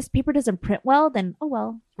like, oh, if this paper doesn't print well, then oh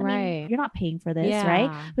well. I mean, Right. you're not paying for this, Yeah. right?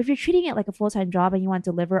 But if you're treating it like a full-time job and you want to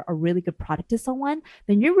deliver a really good product to someone,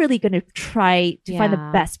 then you're really going to try to find the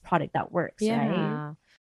Yeah. best product that works, right? Yeah.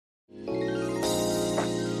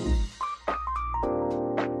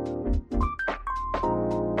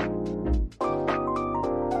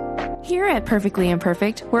 Here at Perfectly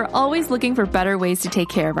Imperfect, we're always looking for better ways to take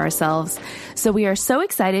care of ourselves. So we are so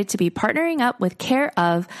excited to be partnering up with Care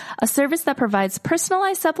of, a service that provides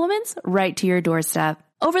personalized supplements right to your doorstep.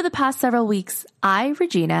 Over the past several weeks, I,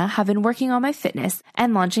 Regina, have been working on my fitness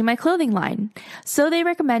and launching my clothing line. So they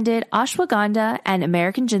recommended ashwagandha and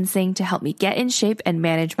American ginseng to help me get in shape and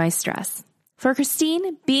manage my stress. For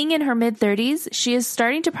Christine, being in her mid-30s, she is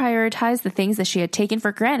starting to prioritize the things that she had taken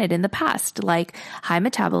for granted in the past, like high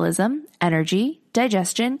metabolism, energy,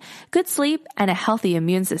 digestion, good sleep, and a healthy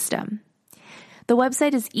immune system. The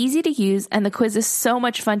website is easy to use and the quiz is so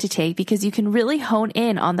much fun to take because you can really hone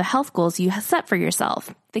in on the health goals you have set for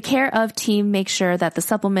yourself. The Care of team makes sure that the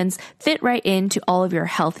supplements fit right into all of your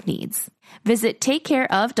health needs. Visit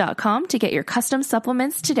takecareof.com to get your custom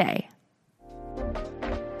supplements today.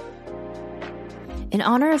 In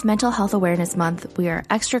honor of Mental Health Awareness Month, we are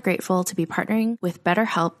extra grateful to be partnering with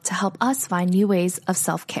BetterHelp to help us find new ways of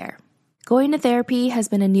self-care. Going to therapy has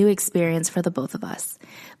been a new experience for the both of us,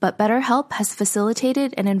 but BetterHelp has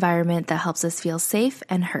facilitated an environment that helps us feel safe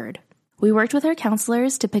and heard. We worked with our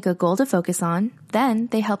counselors to pick a goal to focus on, then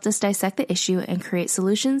they helped us dissect the issue and create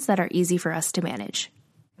solutions that are easy for us to manage.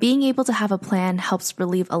 Being able to have a plan helps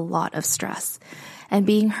relieve a lot of stress, and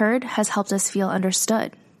being heard has helped us feel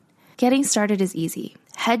understood. Getting started is easy.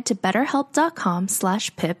 Head to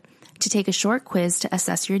betterhelp.com/pip to take a short quiz to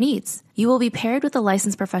assess your needs. You will be paired with a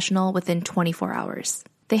licensed professional within 24 hours.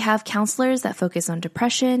 They have counselors that focus on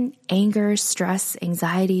depression, anger, stress,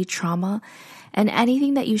 anxiety, trauma, and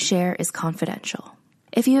anything that you share is confidential.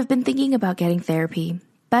 If you have been thinking about getting therapy,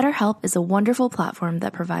 BetterHelp is a wonderful platform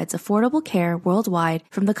that provides affordable care worldwide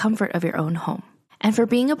from the comfort of your own home. And for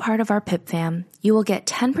being a part of our PIP fam, you will get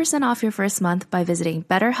 10% off your first month by visiting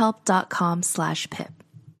betterhelp.com/pip.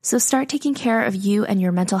 So start taking care of you and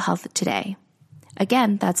your mental health today.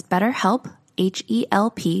 Again, that's BetterHelp,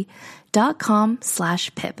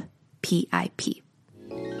 HELP.com/pip, PIP.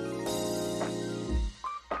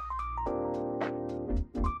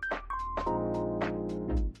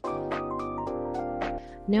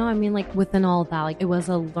 No, I mean, like within all that, like it was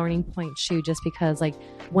a learning point too, just because like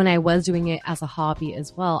when I was doing it as a hobby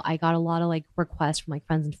as well, I got a lot of like requests from like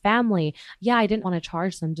friends and family. Yeah, I didn't want to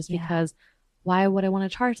charge them just because why would I want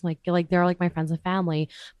to charge them? Like they're like my friends and family.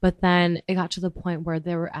 But then it got to the point where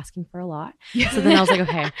they were asking for a lot. So then I was like,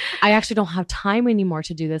 okay, I actually don't have time anymore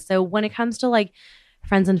to do this. So when it comes to like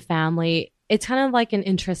friends and family, it's kind of like an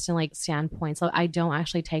interesting like standpoint. So I don't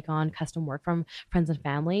actually take on custom work from friends and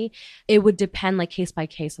family. It would depend like case by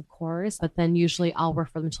case, of course, but then usually I'll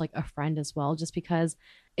refer them to like a friend as well, just because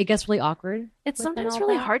it gets really awkward. It's sometimes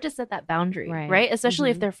really hard to set that boundary, right? Especially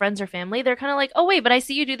if they're friends or family. They're kind of like, oh, wait, but I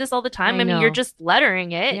see you do this all the time. I mean, you're just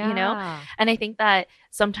lettering it, you know? And I think that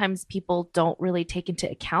sometimes people don't really take into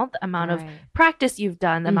account the amount of practice you've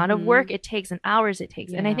done, the amount of work it takes and hours it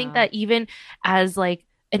takes. And I think that even as like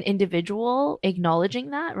an individual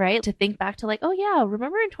acknowledging that, right? To think back to like, oh yeah,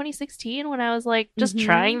 remember in 2016 when I was like just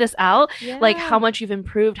trying this out, like how much you've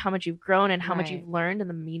improved, how much you've grown and how much you've learned in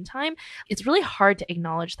the meantime. It's really hard to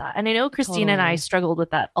acknowledge that. And I know Christine and I struggled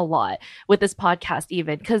with that a lot with this podcast,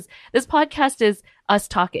 even because this podcast is us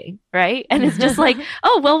talking, right? And it's just like,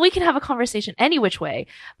 oh, well, we can have a conversation any which way.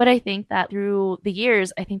 But I think that through the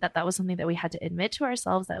years, I think that that was something that we had to admit to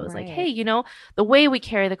ourselves that was like, hey, you know, the way we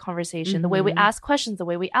carry the conversation, the way we ask questions, the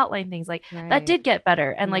way we outline things, like that did get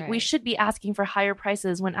better. And like we should be asking for higher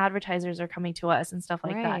prices when advertisers are coming to us and stuff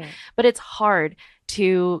like that. But it's hard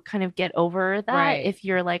to kind of get over that if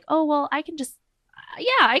you're like, oh, well, I can just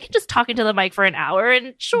talk into the mic for an hour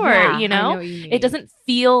and sure, you know, it doesn't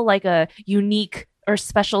feel like a unique or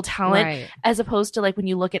special talent as opposed to like when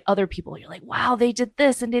you look at other people, you're like, wow, they did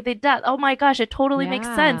this and they did that. Oh my gosh, it totally makes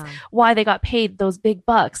sense why they got paid those big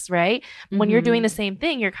bucks, right? When you're doing the same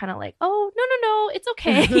thing, you're kind of like, oh, no, it's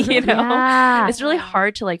okay. You know, it's really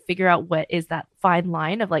hard to like figure out what is that fine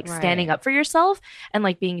line of like standing up for yourself and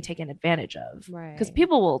like being taken advantage of. Because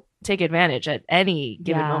people will take advantage at any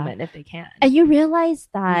given moment if they can. And you realize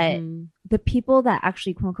that the people that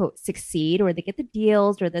actually quote unquote succeed or they get the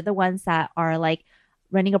deals or they're the ones that are like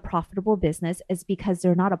running a profitable business is because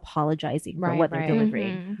they're not apologizing for what they're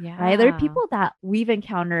delivering. Right? There are people that we've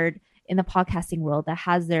encountered in the podcasting world that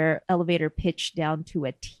has their elevator pitch down to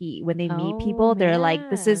a T. When they meet people, they're like,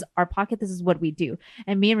 this is our pocket. This is what we do.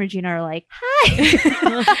 And me and Regina are like, hi.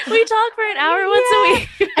 We talk for an hour once a week.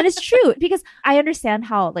 And it's true because I understand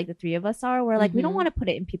how like the three of us are. We're like, we don't want to put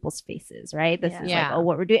it in people's faces, right? This is like, oh,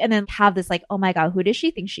 what we're doing. And then have this like, oh my God, who does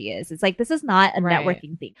she think she is? It's like, this is not a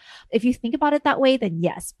networking thing. If you think about it that way, then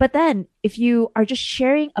yes. But then if you are just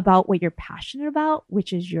sharing about what you're passionate about,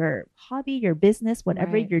 which is your hobby, your business,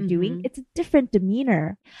 whatever you're doing, it's a different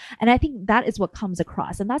demeanor. And I think that is what comes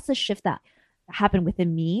across. And that's the shift that happened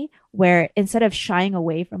within me where instead of shying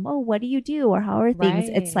away from, oh, what do you do or how are things,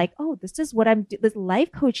 it's Right. like, oh, this is what this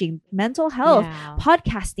life coaching, mental health, Yeah.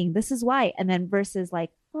 podcasting, this is why. And then versus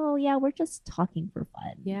like, oh yeah, we're just talking for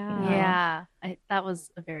fun. you Yeah. know? Yeah, that was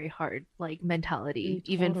a very hard like mentality,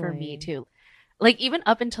 even for me Totally. too. Like even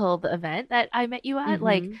up until the event that I met you at,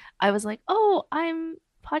 like Mhm. I was like, oh, I'm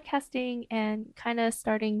podcasting and kind of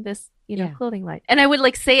starting this, Yeah. clothing line. And I would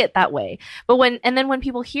like say it that way. But then when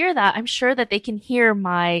people hear that, I'm sure that they can hear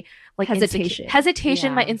my like Hesitation.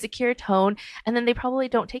 hesitation, my Yeah. insecure tone, and then they probably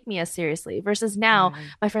don't take me as seriously. Versus now, Right.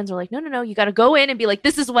 my friends are like, no, you got to go in and be like,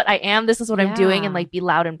 this is what I am, this is what I'm doing, and Yeah. like be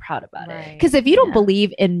loud and proud about it. Right. Because if you don't Yeah.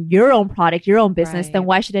 believe in your own product, your own business, then Right.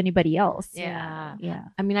 why should anybody else? Yeah. Yeah.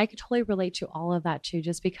 I mean, I could totally relate to all of that too,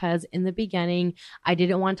 just because in the beginning, I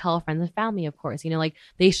didn't want to tell friends and family, of course, like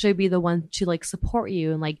they should be the one to like support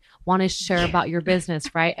you and like want to share about your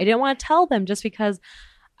business, right? I didn't want to tell them just because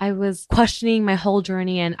I was questioning my whole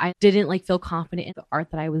journey and I didn't like feel confident in the art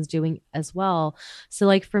that I was doing as well. So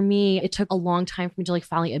like for me, it took a long time for me to like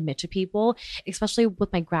finally admit to people, especially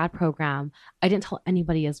with my grad program. I didn't tell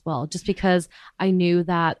anybody as well, just because I knew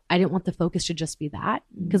that I didn't want the focus to just be that.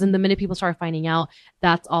 Because in the minute people started finding out,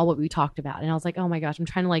 that's all what we talked about. And I was like, oh my gosh, I'm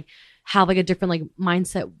trying to like have like a different like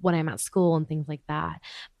mindset when I'm at school and things like that.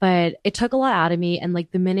 But it took a lot out of me. And like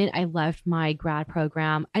the minute I left my grad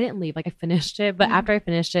program, I didn't leave, like I finished it. But after I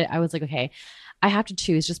finished it, I was like, okay, I have to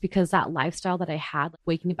choose, just because that lifestyle that I had, like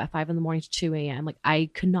waking up at 5 a.m. to 2 a.m., like I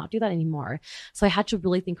could not do that anymore. So I had to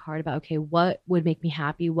really think hard about, okay, what would make me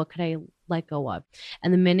happy? What could I let go of?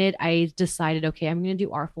 And the minute I decided, okay, I'm going to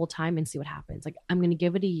do art full time and see what happens. Like I'm going to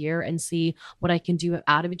give it a year and see what I can do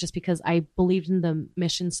out of it, just because I believed in the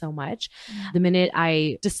mission so much. The minute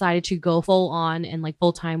I decided to go full on and like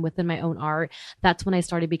full time within my own art, that's when I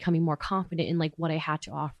started becoming more confident in like what I had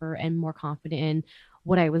to offer and more confident in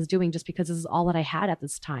what I was doing, just because this is all that I had at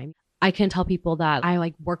this time. I can tell people that I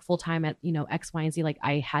like work full time at, X, Y, and Z. Like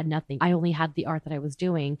I had nothing. I only had the art that I was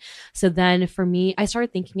doing. So then for me, I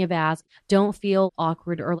started thinking of it as don't feel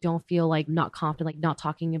awkward or don't feel like not confident, like not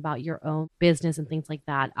talking about your own business and things like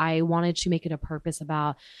that. I wanted to make it a purpose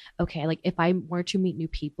about, okay, like if I were to meet new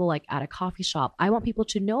people, like at a coffee shop, I want people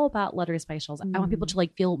to know about Letters by Shells. I want people to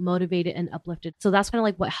like feel motivated and uplifted. So that's kind of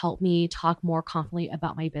like what helped me talk more confidently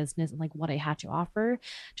about my business and like what I had to offer,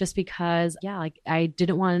 just because, yeah, like I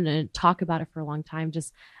didn't want to talk about it for a long time.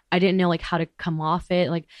 Just I didn't know like how to come off it.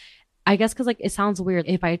 Like I guess because like it sounds weird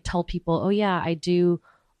if I tell people, oh yeah, I do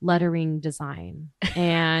lettering design.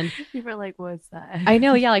 And You were like, what's that? I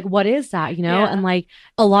know, yeah, like what is that? Yeah. And like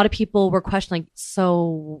a lot of people were questioning, like,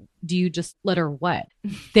 so do you just letter what?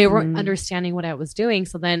 They weren't understanding what I was doing.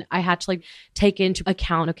 So then I had to like take into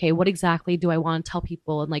account, okay, what exactly do I want to tell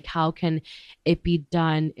people, and like how can it be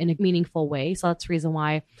done in a meaningful way? So that's the reason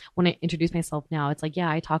why when I introduce myself now, it's like, yeah,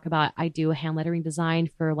 I talk about I do a hand lettering design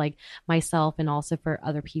for like myself and also for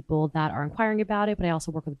other people that are inquiring about it. But I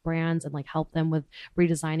also work with brands and like help them with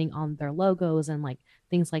redesigning on their logos and like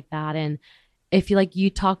things like that. And if you like, you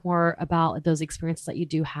talk more about those experiences that you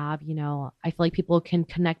do have, I feel like people can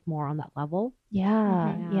connect more on that level.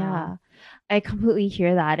 Yeah, Mhm. yeah. I completely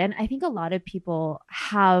hear that. And I think a lot of people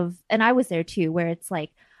have, and I was there too, where it's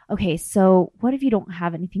like, okay, so what if you don't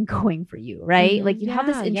have anything going for you, right? Mhm. Like you have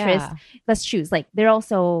this Yeah, interest, yeah. let's choose. Like they're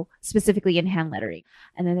also specifically in hand lettering.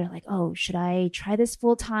 And then they're like, oh, should I try this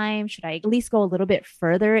full time? Should I at least go a little bit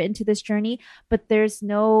further into this journey? But there's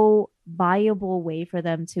no viable way for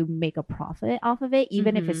them to make a profit off of it,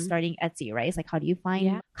 even if it's Mhm. starting Etsy, right? It's like, how do you find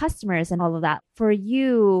Yeah. customers and all of that? For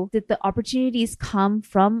you, did the opportunities come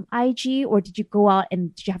from IG, or did you go out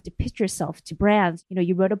and did you have to pitch yourself to brands?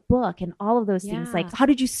 You wrote a book and all of those things. Like, Yeah. how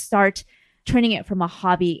did you start turning it from a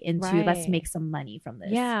hobby into let's Right. make some money from this?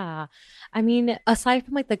 Yeah. I mean, aside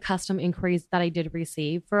from like the custom inquiries that I did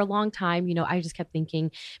receive for a long time, I just kept thinking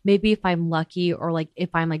maybe if I'm lucky or like if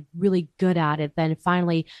I'm like really good at it, then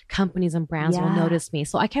finally companies and brands will Yeah. notice me.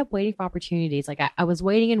 So I kept waiting for opportunities. Like I was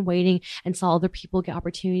waiting and waiting and saw other people get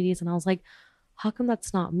opportunities. And I was like, how come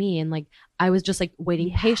that's not me? And like, I was just like waiting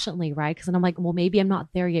Yeah. patiently, right? Because then I'm like, well, maybe I'm not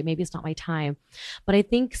there yet. Maybe it's not my time. But I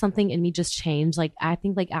think something in me just changed. Like, I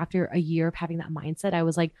think like after a year of having that mindset, I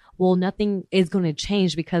was like, well, nothing is going to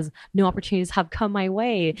change because no opportunities have come my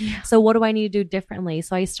way. Yeah. So what do I need to do differently?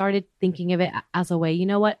 So I started thinking of it as a way, you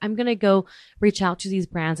know what? I'm going to go reach out to these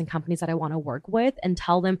brands and companies that I want to work with and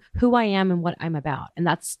tell them who I am and what I'm about. And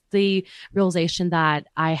that's the realization that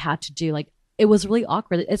I had to do. Like, it was really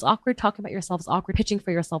awkward. It's awkward talking about yourself. It's awkward pitching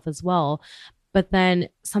for yourself as well. But then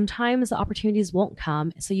sometimes the opportunities won't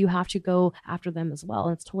come. So you have to go after them as well.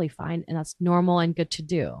 And it's totally fine. And that's normal and good to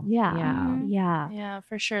do. Yeah. Mhm. Yeah. Yeah,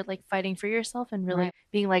 for sure. Like fighting for yourself and really Right.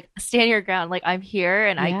 being like, stand your ground. Like, I'm here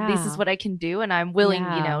and this is Yeah. what I can do. And I'm willing,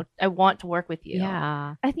 Yeah. I want to work with you.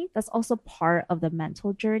 Yeah. I think that's also part of the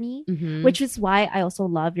mental journey, Mhm. which is why I also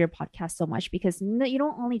love your podcast so much, because you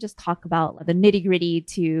don't only just talk about the nitty gritty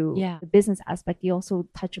to Yeah. the business aspect, you also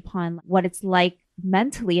touch upon what it's like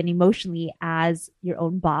mentally and emotionally as your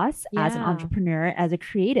own boss, as an Yeah. entrepreneur, as a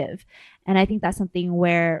creative. And I think that's something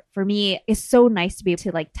where for me, it's so nice to be able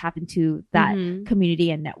to like tap into that Mhm.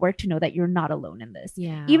 community and network to know that you're not alone in this.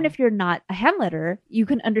 Yeah. Even if you're not a hand letter, you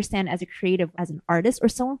can understand as a creative, as an artist, or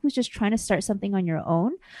someone who's just trying to start something on your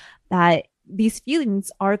own, that these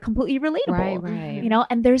feelings are completely relatable. Right. You know,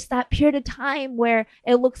 and there's that period of time where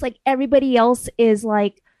it looks like everybody else is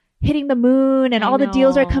like hitting the moon and I all the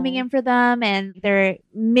deals are coming know. in for them and they're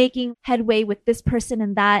making headway with this person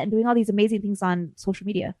and that and doing all these amazing things on social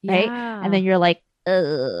media, right? Yeah. And then you're like,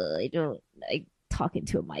 I don't like talking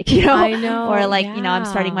to a mic, you know? I know. Or like, I'm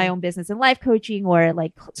starting my yeah. own business in life coaching or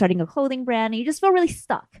like starting a clothing brand and you just feel really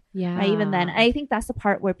stuck. Yeah. Right? Even then, I think that's the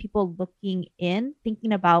part where people looking in,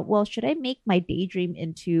 thinking about, well, should I make my daydream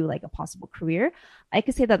into like a possible career? I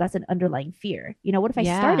could say that that's an underlying fear. What if I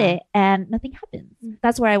start Yeah. it and nothing happens?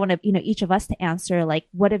 That's where I want to, each of us to answer, like,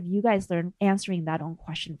 what have you guys learned answering that own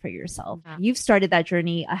question for yourself? Yeah. You've started that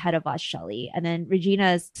journey ahead of us, Shelly, and then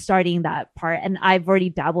Regina's starting that part, and I've already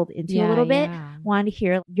dabbled into a little bit. Yeah. Wanted to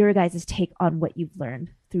hear your guys' take on what you've learned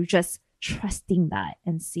through just trusting that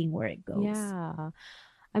and seeing where it goes. Yeah.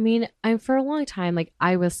 I mean, I'm for a long time, like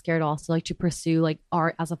I was scared also like to pursue like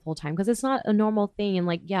art as a full time because it's not a normal thing. And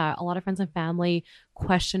like, yeah, a lot of friends and family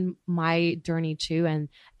question my journey too. And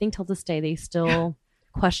I think till this day, they still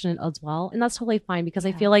question it as well. And that's totally fine because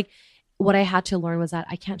I feel like what I had to learn was that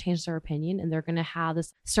I can't change their opinion and they're going to have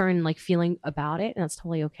this certain like feeling about it. And that's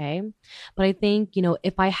totally okay. But I think,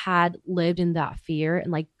 if I had lived in that fear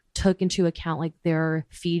and like took into account like their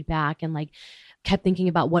feedback and like kept thinking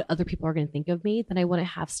about what other people are going to think of me, then I wouldn't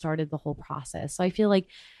have started the whole process. So I feel like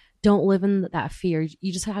don't live in that fear.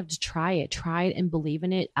 You just have to try it and believe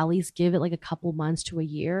in it. At least give it like a couple months to a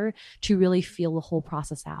year to really feel the whole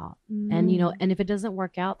process out. And, and if it doesn't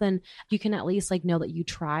work out, then you can at least like know that you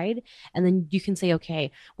tried. And then you can say,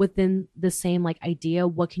 okay, within the same like idea,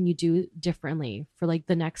 what can you do differently for like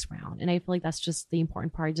the next round? And I feel like that's just the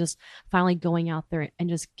important part, just finally going out there and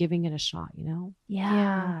just giving it a shot,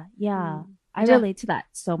 Yeah. I Yeah. relate to that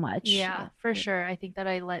so much. Yeah, for sure. I think that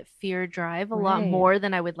I let fear drive a lot Right. more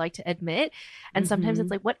than I would like to admit. And sometimes Mhm.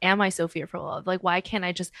 it's like, what am I so fearful of? Like, why can't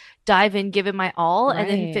I just dive in, give it my all? And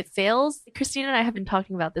then if Right. it fails, Christina and I have been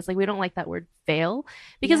talking about this. Like, we don't like that word fail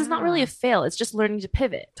because it's not really a fail. It's just learning to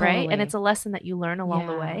pivot, right? And Totally. it's a lesson that you learn along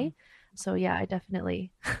the Yeah. way. So yeah, I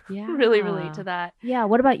definitely Yeah. really relate to that. Yeah.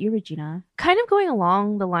 What about you, Regina? Kind of going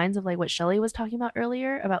along the lines of like what Shelly was talking about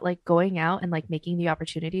earlier about like going out and like making the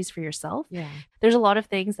opportunities for yourself. Yeah. There's a lot of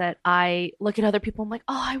things that I look at other people. I'm like,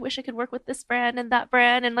 oh, I wish I could work with this brand and that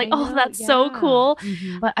brand. And like, I oh, know, that's so yeah. cool.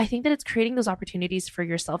 Mhm. But I think that it's creating those opportunities for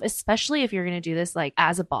yourself, especially if you're going to do this like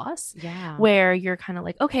as a boss, Yeah. where you're kind of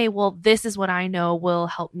like, okay, well, this is what I know will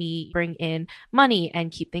help me bring in money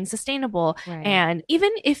and keep things sustainable. Right. And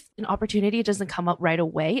even if an opportunity doesn't come up right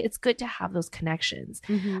away, it's good to have those connections.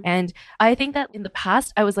 Mhm. And I think that in the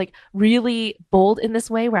past, I was like really bold in this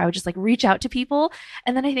way where I would just like reach out to people.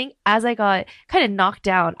 And then I think as I got kind of knocked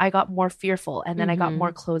down, I got more fearful and then I got Mhm.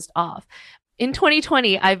 more closed off. In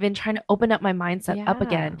 2020, I've been trying to open up my mindset up Yeah.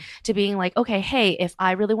 again to being like, okay, hey, if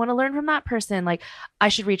I really want to learn from that person, like I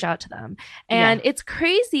should reach out to them. And it's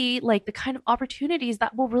crazy, like the kind of opportunities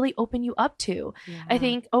that will really open you up to. I Yeah.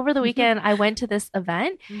 think over the weekend, I went to this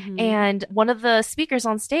event Mhm. and one of the speakers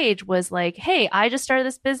on stage was like, hey, I just started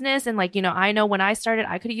this business. And like, I know when I started,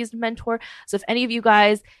 I could have used a mentor. So if any of you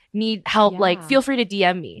guys need help, like Yeah. feel free to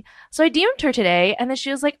DM me. So I DM'd her today and then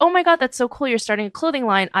she was like, oh my God, that's so cool. You're starting a clothing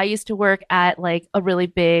line. I used to work at like a really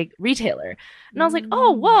big retailer. And I was like,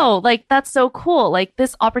 oh, whoa, like that's so cool. Like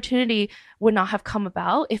this opportunity would not have come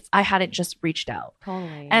about if I hadn't just reached out.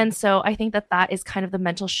 Totally. And so I think that that is kind of the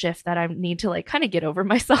mental shift that I need to like kind of get over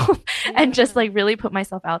myself and just like really put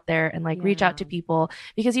myself out there and like reach out to Yeah. people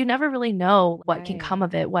because you never really know what can Right. come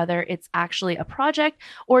of it, whether it's actually a project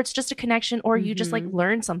or it's just a connection or you just like Mhm.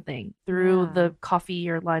 learn something through Yeah. the coffee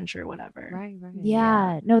or lunch or whatever. Right.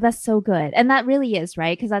 Yeah. No, that's so good. And that really is,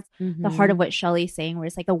 right? Because that's the heart Mhm. of what Shelly's saying, where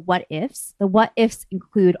it's like the what ifs. The what ifs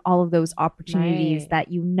include all of those opportunities Right.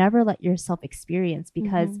 that you never let yourself experience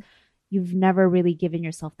because you've never really given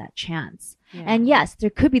yourself that chance. Yeah. And yes,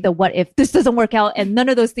 there could be the what if this doesn't work out and none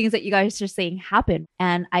of those things that you guys are saying happen.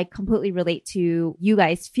 And I completely relate to you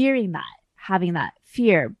guys fearing that, having that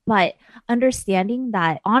fear, but understanding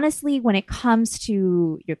that honestly, when it comes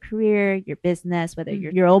to your career, your business, whether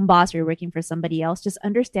you're your own boss or you're working for somebody else, just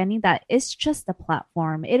understanding that it's just a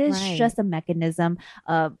platform. It is just a mechanism,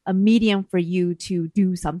 a medium for you to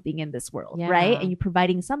do something in this world, right? And you're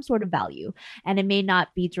providing some sort of value. And it may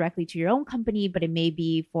not be directly to your own company, but it may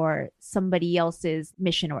be for somebody else's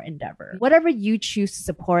mission or endeavor. Whatever you choose to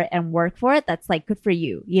support and work for it, that's like good for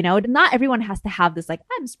you. You know, not everyone has to have this like,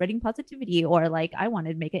 I'm spreading positivity or like, I want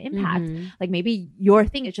to make an impact. Like maybe your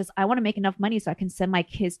thing is just, I want to make enough money so I can send my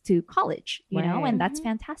kids to college, you know, and that's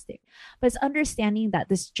fantastic. But it's understanding that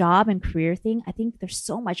this job and career thing, I think there's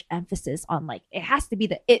so much emphasis on like, it has to be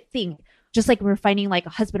the it thing. Just like we're finding like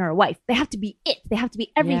a husband or a wife, they have to be it. They have to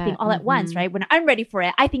be everything all at once, right? When I'm ready for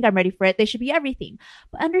it, I think I'm ready for it. They should be everything.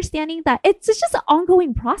 But understanding that it's just an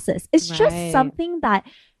ongoing process. It's just something that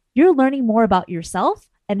you're learning more about yourself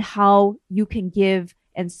and how you can give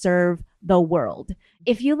and serve the world.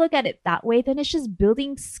 If you look at it that way, then it's just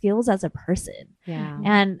building skills as a person.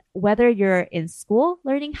 And whether you're in school,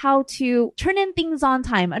 learning how to turn in things on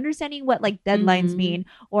time, understanding what like deadlines mean,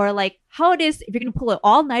 or like how it is if you're going to pull an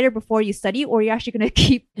all-nighter before you study, or you're actually going to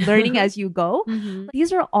keep learning as you go.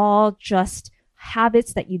 These are all just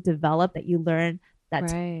habits that you develop, that you learn.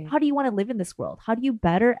 That's how do you want to live in this world? How do you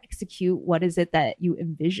better execute what is it that you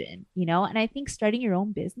envision, you know? And I think starting your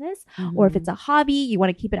own business, or if it's a hobby, you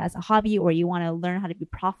want to keep it as a hobby, or you want to learn how to be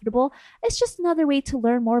profitable, it's just another way to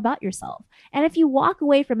learn more about yourself. And if you walk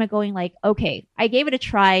away from it going like, okay, I gave it a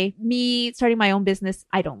try, me starting my own business,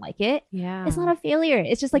 I don't like it. It's not a failure.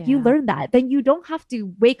 It's just like you learn that. Then you don't have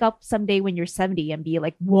to wake up someday when you're 70 and be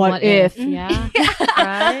like, what if? Right?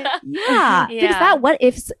 Because that what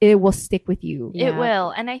ifs, it will stick with you. It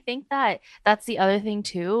will. And I think that that's the other thing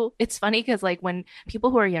too. It's funny because like when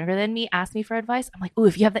people who are younger than me ask me for advice, I'm like, oh,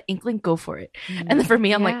 if you have the inkling, go for it. And then for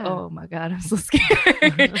me, I'm like, oh my God, I'm so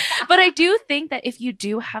scared. But I do think that if you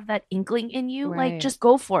do have that inkling in you, like just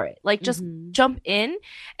go for it. Like just jump in,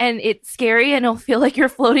 and it's scary and it'll feel like you're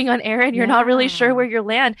floating on air and you're not really sure where you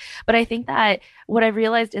land. But I think that what I've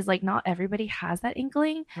realized is like not everybody has that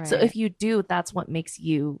inkling. So if you do, that's what makes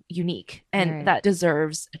you unique, and that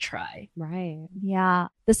deserves a try. Yeah.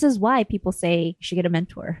 This is why people say you should get a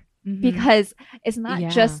mentor. Because it's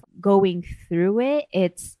not just going through it.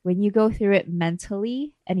 It's when you go through it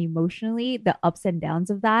mentally and emotionally, the ups and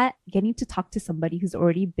downs of that, getting to talk to somebody who's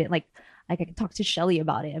already been like I can talk to Shelly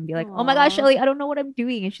about it and be like, oh my gosh, Shelly, I don't know what I'm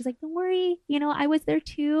doing. And she's like, don't worry. You know, I was there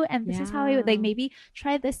too. And this is how I would like maybe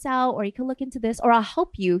try this out, or you can look into this, or I'll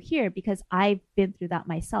help you here because I've been through that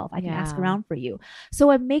myself. I can ask around for you.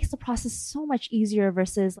 So it makes the process so much easier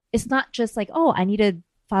versus it's not just like, oh, I need to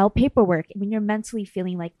file paperwork. When you're mentally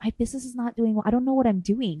feeling like my business is not doing well, I don't know what I'm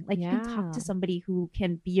doing. Like you can talk to somebody who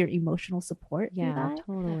can be your emotional support.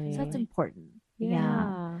 Totally. So that's important.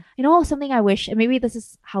 Yeah. You know, something I wish, and maybe this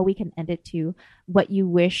is how we can end it too, what you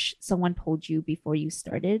wish someone told you before you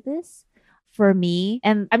started this. For me,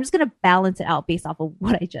 and I'm just going to balance it out based off of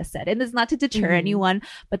what I just said. And it's not to deter anyone,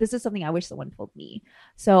 but this is something I wish someone told me.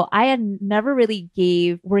 So I had never really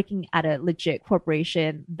gave working at a legit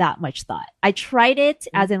corporation that much thought. I tried it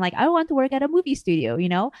as in like, I want to work at a movie studio, you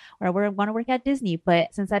know, or I want to work at Disney.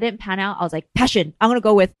 But since I didn't pan out, I was like, passion. I'm going to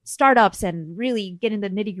go with startups and really get in the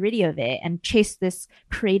nitty gritty of it and chase this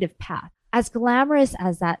creative path. As glamorous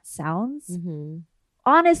as that sounds,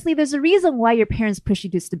 honestly, there's a reason why your parents push you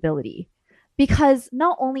to stability. Because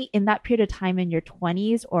not only in that period of time in your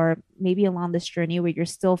 20s, or maybe along this journey where you're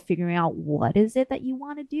still figuring out what is it that you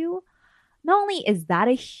want to do, not only is that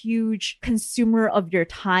a huge consumer of your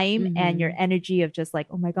time and your energy of just like,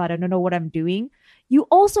 oh my God, I don't know what I'm doing. You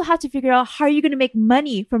also have to figure out how are you going to make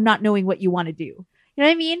money from not knowing what you want to do. You know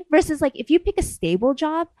what I mean? Versus like if you pick a stable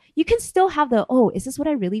job, you can still have the, oh, is this what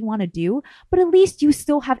I really want to do? But at least you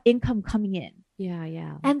still have income coming in.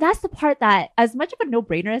 And that's the part that, as much of a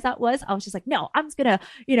no-brainer as that was, I was just like, no, I'm just gonna,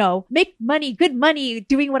 you know, make money, good money,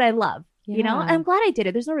 doing what I love. You know, and I'm glad I did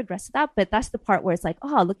it. There's no regrets to that, but that's the part where it's like,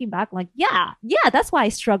 oh, looking back, I'm like, yeah, that's why I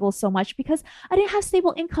struggled so much, because I didn't have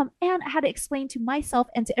stable income, and I had to explain to myself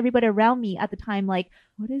and to everybody around me at the time, like,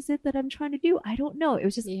 what is it that I'm trying to do? I don't know. It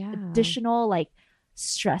was just additional like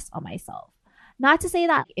stress on myself. Not to say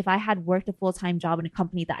that if I had worked a full-time job in a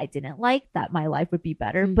company that I didn't like, that my life would be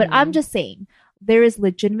better. But I'm just saying there is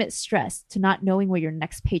legitimate stress to not knowing where your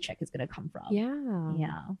next paycheck is going to come from.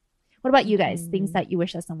 Yeah. What about you guys? Mhm. Things that you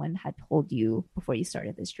wish that someone had told you before you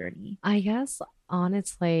started this journey? I guess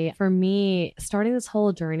honestly, for me, starting this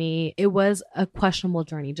whole journey, it was a questionable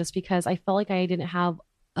journey just because I felt like I didn't have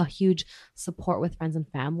a huge support with friends and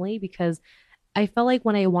family because I felt like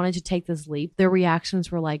when I wanted to take this leap, their reactions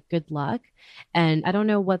were like, good luck. And I don't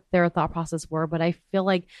know what their thought process were, but I feel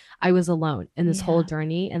like I was alone in this whole Yeah.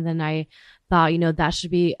 journey. And then I thought, that should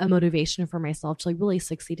be a motivation for myself to like really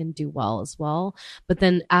succeed and do well as well. But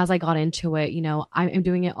then as I got into it, I'm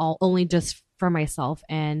doing it all only just for myself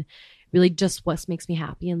and really just what makes me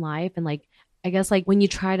happy in life. And like, I guess like when you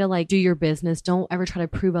try to like do your business, don't ever try to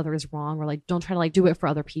prove others wrong or like don't try to like do it for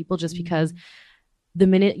other people just because the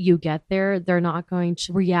minute you get there, they're not going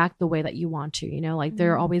to react the way that you want to, like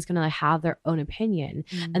they're always going to have their own opinion.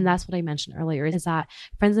 And that's what I mentioned earlier is that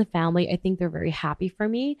friends and family, I think they're very happy for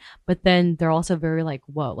me, but then they're also very like,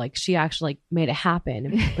 whoa, like she actually like made it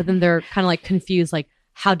happen. But then they're kind of like confused, like,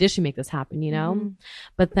 how did she make this happen,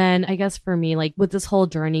 But then I guess for me, like with this whole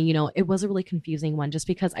journey, it was a really confusing one just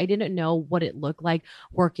because I didn't know what it looked like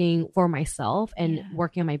working for myself and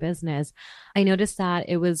working on my business. I noticed that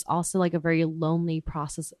it was also like a very lonely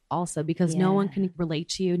process also because no one can relate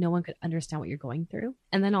to you. No one could understand what you're going through.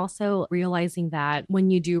 And then also realizing that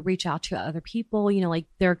when you do reach out to other people, like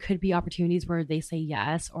there could be opportunities where they say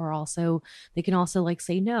yes, or also they can also like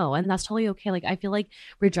say no. And that's totally okay. Like I feel like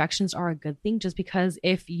rejections are a good thing just because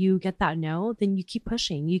if you get that no, then you keep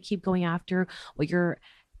pushing, you keep going after what you're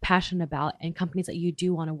passionate about and companies that you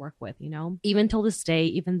do want to work with, even till this day,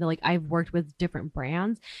 even though like I've worked with different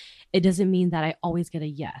brands, it doesn't mean that I always get a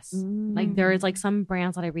yes. Like there is like some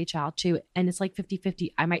brands that I reach out to and it's like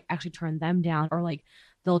 50-50. I might actually turn them down or like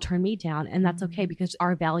they'll turn me down, and that's okay because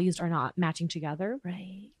our values are not matching together.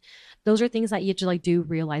 Right. Those are things that you have to like do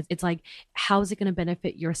realize. It's like, how is it going to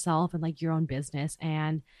benefit yourself and like your own business?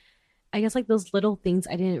 And I guess like those little things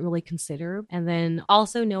I didn't really consider. And then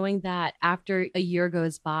also knowing that after a year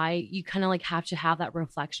goes by, you kind of like have to have that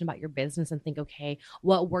reflection about your business and think, okay,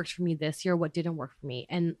 what worked for me this year? What didn't work for me?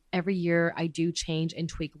 And every year I do change and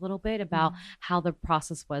tweak a little bit about how the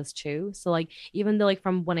process was too. So like, even though like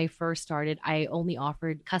from when I first started, I only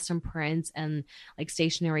offered custom prints and like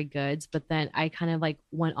stationery goods, but then I kind of like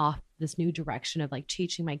went off this new direction of like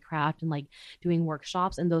teaching my craft and like doing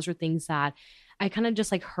workshops. And those are things that I kind of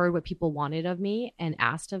just like heard what people wanted of me and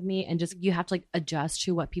asked of me, and just you have to like adjust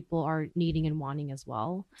to what people are needing and wanting as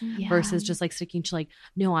well, versus just like sticking to like,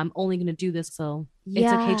 no, I'm only going to do this. So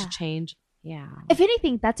it's okay to change. Yeah. If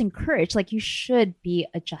anything, that's encouraged. Like you should be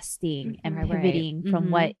adjusting and Right. pivoting from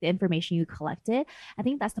what the information you collected. I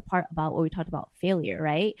think that's the part about what we talked about failure,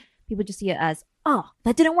 right? People just see it as, oh,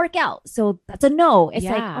 that didn't work out, so that's a no. It's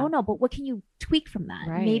like, Yeah. oh no, but what can you tweak from that?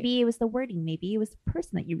 Right. Maybe it was the wording, maybe it was the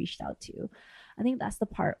person that you reached out to. I think that's the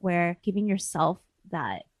part where giving yourself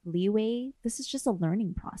that leeway, this is just a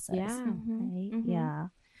learning process. Yeah. Right? Mhm. Yeah.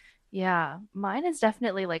 Yeah, mine is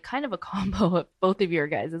definitely like kind of a combo of both of your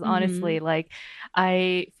guys. Is honestly like,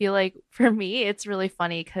 I feel like for me, it's really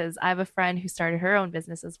funny because I have a friend who started her own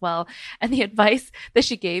business as well. And the advice that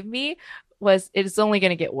she gave me was, it's only going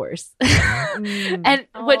to get worse. And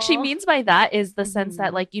what she means by that is the sense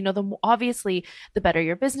that like, obviously the better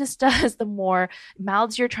your business does, the more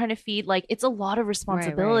mouths you're trying to feed, like it's a lot of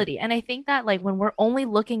responsibility. And I think that like when we're only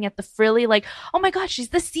looking at the frilly, like, oh my God, she's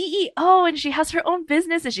the CEO and she has her own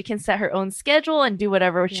business and she can set her own schedule and do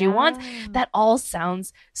whatever she wants. That all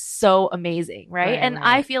sounds so amazing. Right. And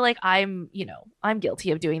I feel like I'm guilty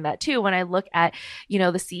of doing that too. When I look at, the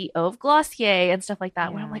CEO of Glossier and stuff like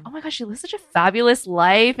that, when I'm like, oh my gosh, she lives such a fabulous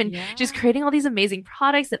life and she's creating all these amazing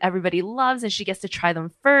products that everybody loves and she gets to try them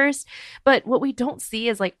first. But what we don't see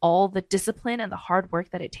is like all the discipline and the hard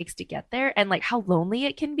work that it takes to get there, and like how lonely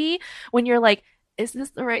it can be when you're like, is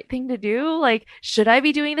this the right thing to do? Like, should I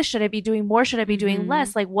be doing this? Should I be doing more? Should I be doing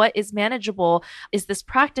less? Like, what is manageable? Is this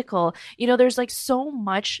practical? There's like so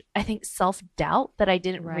much, I think, self-doubt that I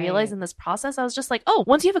didn't realize in this process. I was just like, oh,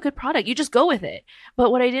 once you have a good product, you just go with it.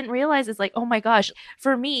 But what I didn't realize is like, oh my gosh,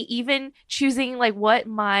 for me, even choosing like what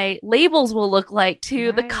my labels will look like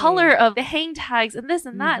to the color of the hang tags and this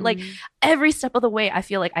and that, like every step of the way, I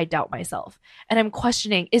feel like I doubt myself and I'm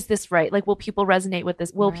questioning, is this right? Like, will people resonate with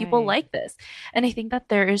this? Will people like this? And I think that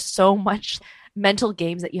there is so much mental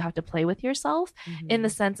games that you have to play with yourself in the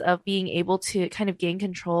sense of being able to kind of gain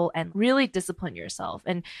control and really discipline yourself.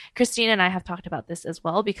 And Christine and I have talked about this as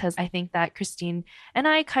well, because I think that Christine and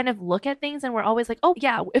I kind of look at things and we're always like, oh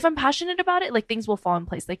yeah, if I'm passionate about it, like things will fall in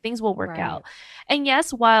place, like things will work out. And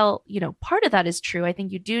yes, while, you know, part of that is true, I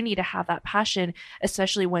think you do need to have that passion,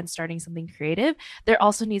 especially when starting something creative. There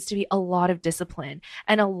also needs to be a lot of discipline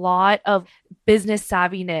and a lot of business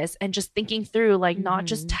savviness and just thinking through, like, not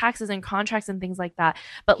just taxes and contracts and things like that,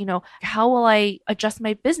 but, you know, how will I adjust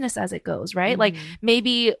my business as it goes, right? Like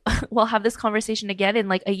maybe we'll have this conversation again in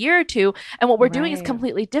like a year or two, and what we're doing is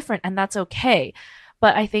completely different, and that's okay.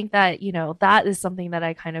 But I think that, you know, that is something that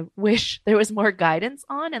I kind of wish there was more guidance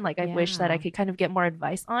on. And like, I wish that I could kind of get more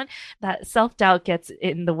advice on that. Self-doubt gets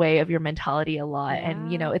in the way of your mentality a lot.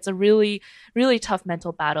 And, you know, it's a really, really tough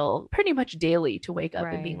mental battle pretty much daily to wake up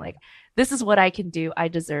and being like, this is what I can do. I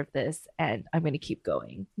deserve this, and I'm going to keep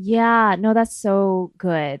going. Yeah, no, that's so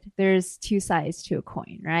good. There's two sides to a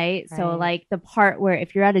coin, right? So like the part where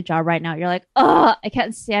if you're at a job right now, you're like, oh, I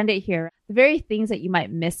can't stand it here. The very things that you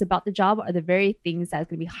might miss about the job are the very things that's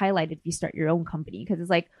going to be highlighted if you start your own company. Because it's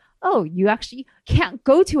like, oh, you actually can't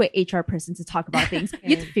go to an HR person to talk about things.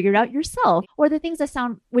 You have to figure it out yourself. Or the things that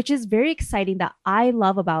sound, which is very exciting, that I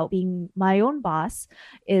love about being my own boss,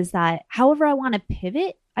 is that however I want to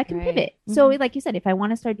pivot, I can pivot. So like you said, if I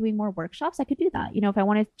want to start doing more workshops, I could do that. You know, if I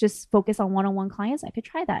want to just focus on one-on-one clients, I could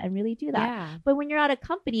try that and really do that. Yeah. But when you're at a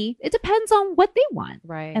company, it depends on what they want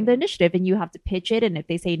and the initiative, and you have to pitch it. And if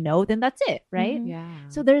they say no, then that's it. Right. Yeah.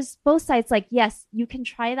 So there's both sides. Like, yes, you can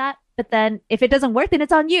try that, but then if it doesn't work, then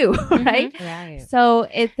it's on you. Right. So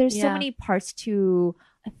there's so many parts to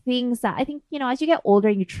things that I think, you know, as you get older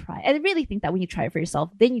and you try, I really think that when you try it for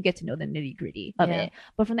yourself, then you get to know the nitty gritty of it.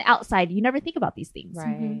 But from the outside, you never think about these things.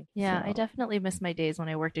 Yeah. So. I definitely miss my days when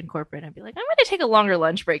I worked in corporate. I'd be like, I'm going to take a longer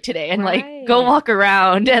lunch break today and like go walk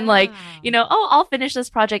around and like, you know, oh, I'll finish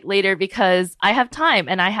this project later because I have time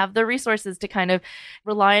and I have the resources to kind of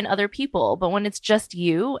rely on other people. But when it's just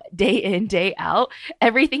you, day in, day out,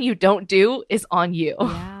 everything you don't do is on you.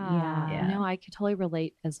 No, I could totally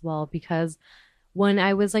relate as well, because when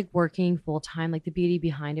I was like working full time, like the beauty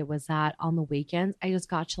behind it was that on the weekends, I just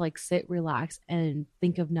got to like sit, relax, and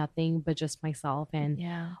think of nothing but just myself and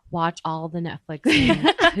watch all the Netflix and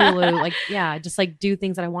Hulu, like, just like do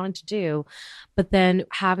things that I wanted to do. But then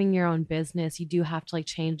having your own business, you do have to like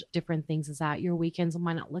change different things, is that your weekends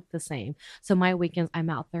might not look the same. So my weekends, I'm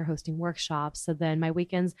out there hosting workshops. So then my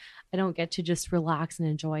weekends, I don't get to just relax and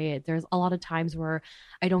enjoy it. There's a lot of times where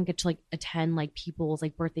I don't get to like attend like people's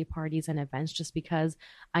like birthday parties and events, just because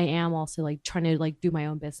I am also like trying to like do my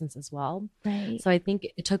own business as well. So I think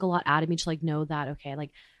it took a lot out of me to like know that, okay, like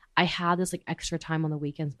I had this like extra time on the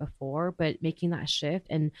weekends before, but making that shift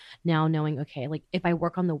and now knowing, okay, like if I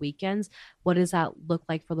work on the weekends, what does that look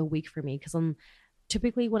like for the week for me? Because I'm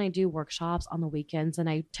typically, when I do workshops on the weekends, and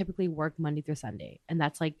I typically work Monday through Sunday, and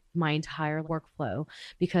that's like my entire workflow,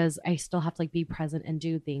 because I still have to like be present and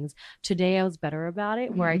do things. Today I was better about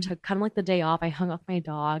it, where I took kind of like the day off. I hung up my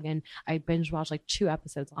dog and I binge watched like 2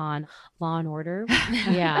 episodes on Law and Order.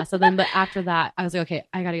 So then, but after that, I was like, okay,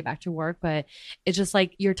 I got to get back to work. But it's just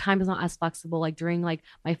like your time is not as flexible. Like during like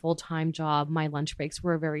my full-time job, my lunch breaks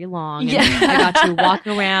were very long, and I got to walk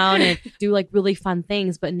around and do like really fun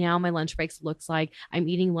things. But now my lunch breaks looks like I'm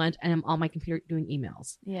eating lunch and I'm on my computer doing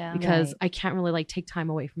emails. Because I can't really like take time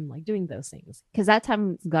away from like doing those things. Because that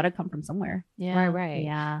time's got to come from somewhere. Right.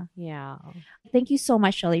 Yeah. Thank you so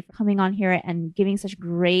much, Shelly, for coming on here and giving such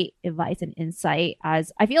great advice and insight.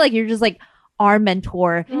 As I feel like you're just like our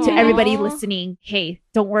mentor to everybody listening. Hey,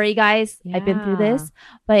 don't worry, guys. I've been through this.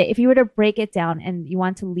 But if you were to break it down and you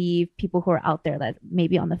want to leave people who are out there that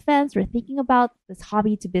maybe on the fence or thinking about this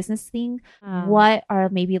hobby to business thing, what are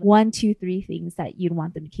maybe 1, 2, 3 things that you'd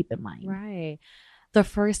want them to keep in mind? Right. The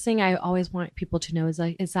first thing I always want people to know is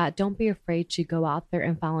that don't be afraid to go out there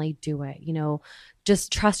and finally do it. You know,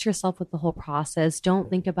 just trust yourself with the whole process. Don't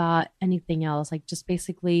think about anything else. Like, just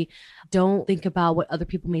basically don't think about what other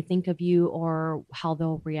people may think of you or how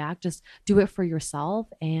they'll react. Just do it for yourself.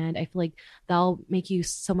 And I feel like that'll make you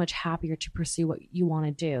so much happier to pursue what you want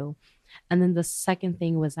to do. And then the second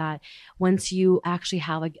thing was that once you actually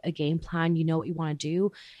have a game plan, you know what you want to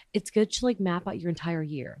do, it's good to like map out your entire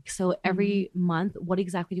year. So every month, what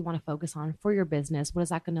exactly do you want to focus on for your business? What is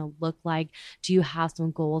that going to look like? Do you have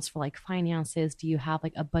some goals for like finances? Do you have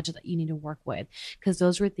like a budget that you need to work with? Because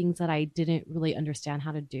those were things that I didn't really understand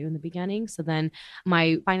how to do in the beginning. So then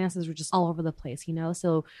my finances were just all over the place, you know?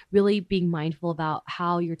 So really being mindful about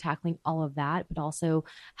how you're tackling all of that, but also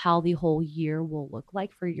how the whole year will look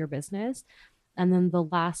like for your business. And then the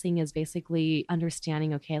last thing is basically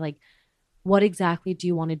understanding, okay, like what exactly do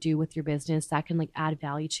you want to do with your business that can like add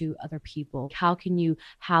value to other people? How can you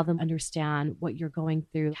have them understand what you're going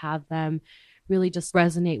through, have them really just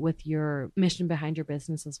resonate with your mission behind your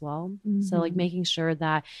business as well. So like making sure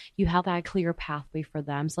that you have that clear pathway for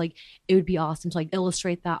them. So like it would be awesome to like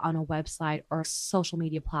illustrate that on a website or social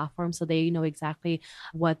media platform so they know exactly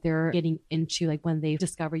what they're getting into like when they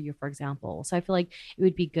discover you, for example. So I feel like it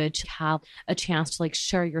would be good to have a chance to like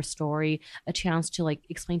share your story, a chance to like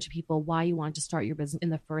explain to people why you wanted to start your business in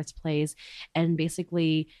the first place, and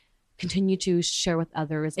basically continue to share with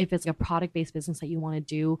others if it's a product-based business that you want to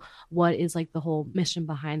do, what is like the whole mission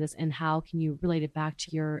behind this and how can you relate it back to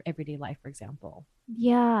your everyday life, for example.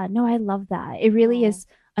 Yeah, no, I love that. It really is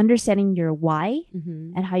understanding your why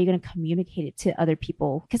and how you're going to communicate it to other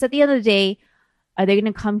people. Because at the end of the day, are they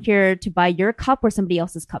going to come here to buy your cup or somebody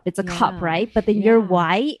else's cup? It's a cup, right? But then your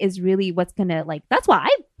why is really what's going to like, that's why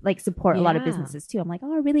I like support a lot of businesses too. I'm like,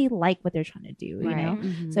 oh, I really like what they're trying to do, you know?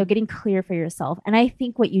 So getting clear for yourself. And I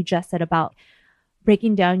think what you just said about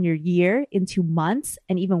breaking down your year into months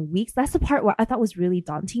and even weeks, that's the part where I thought was really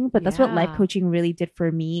daunting, but that's what life coaching really did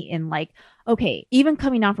for me in like, okay, even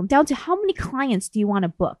coming down to how many clients do you want to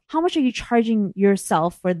book? How much are you charging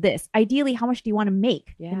yourself for this? Ideally, how much do you want to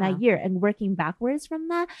make in that year, and working backwards from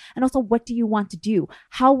that? And also, what do you want to do?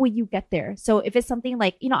 How will you get there? So if it's something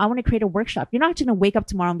like, you know, I want to create a workshop, you're not going to wake up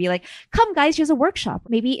tomorrow and be like, come guys, here's a workshop.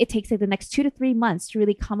 Maybe it takes like the next 2 to 3 months to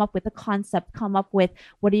really come up with a concept, come up with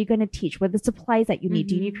what are you going to teach? What are the supplies that you need?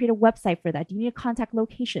 Do you need to create a website for that? Do you need to contact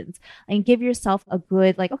locations? And give yourself a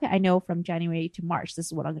good, like, okay, I know from January to March, this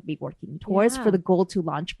is what I'm going to be working towards for the goal to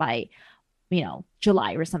launch by, you know,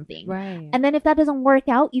 July or something. Right. And then if that doesn't work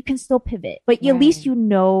out, you can still pivot. But at least you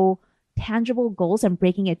know tangible goals and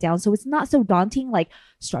breaking it down. So it's not so daunting like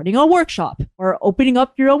starting a workshop or opening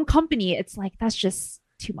up your own company. It's like, that's just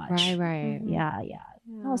too much. Right. Yeah.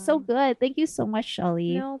 Oh, so good. Thank you so much,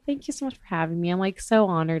 Shelly. No, thank you so much for having me. I'm like so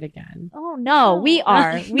honored again. Oh no, we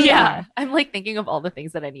are. We are. I'm like thinking of all the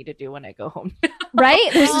things that I need to do when I go home. Right?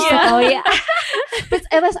 There's just like, oh yeah. But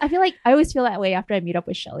I feel like I always feel that way after I meet up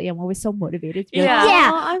with Shelly. I'm always so motivated to be like,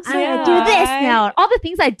 I'm gonna do this now. All the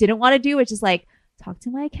things I didn't want to do, which is like talk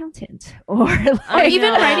to my accountant or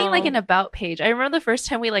even writing like an about page. I remember the first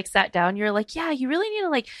time we like sat down, you're like, yeah, you really need to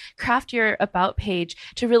like craft your about page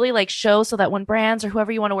to really like show so that when brands or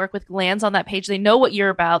whoever you want to work with lands on that page, they know what you're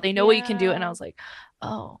about, they know what you can do. And I was like,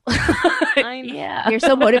 oh, yeah, you're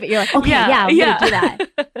so motivated. You're like, okay, I'm gonna do that.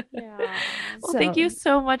 Well, thank you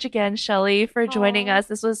so much again, Shelly, for joining us.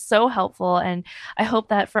 This was so helpful. And I hope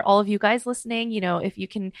that for all of you guys listening, you know, if you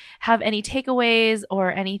can have any takeaways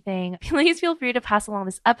or anything, please feel free to pass along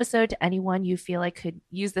this episode to anyone you feel like could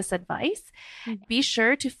use this advice. Be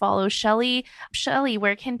sure to follow Shelly. Shelly,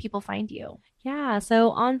 where can people find you? Yeah. So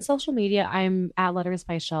on social media, I'm at Letters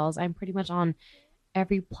by Shells. I'm pretty much on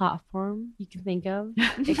every platform you can think of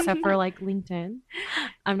except for like LinkedIn.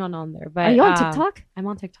 I'm not on there, but are you on TikTok? I'm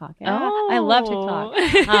on TikTok. Yeah. I love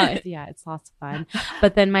TikTok. It's lots of fun.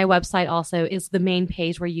 But then my website also is the main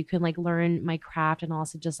page where you can like learn my craft and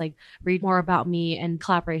also just like read more about me and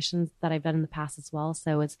collaborations that I've done in the past as well.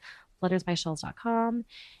 So it's lettersbyshells.com.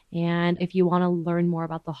 And if you want to learn more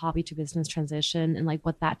about the hobby to business transition and like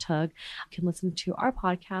what that took, you can listen to our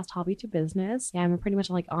podcast, Hobby to Business. Yeah, I'm pretty much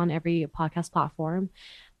like on every podcast platform.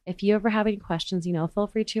 If you ever have any questions, you know, feel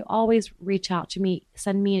free to always reach out to me.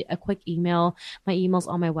 Send me a quick email. My email's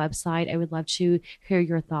on my website. I would love to hear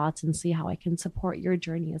your thoughts and see how I can support your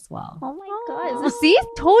journey as well. Oh my God. See,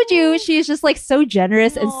 told you. She's just like so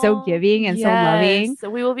generous and so giving and so loving. So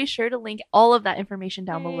we will be sure to link all of that information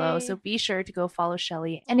down below. So be sure to go follow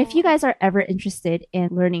Shelly. And if you guys are ever interested in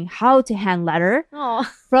learning how to hand letter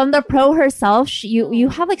from the pro herself, you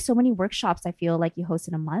have like so many workshops, I feel like you host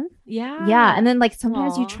in a month. Yeah. And then like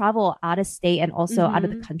sometimes you travel out of state and also out of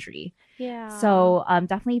the country. So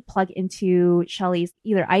definitely plug into Shelly's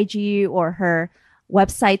either IG or her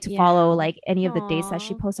website to follow like any of the dates that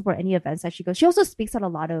she posts up or any events that she goes. She also speaks at a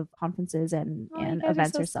lot of conferences and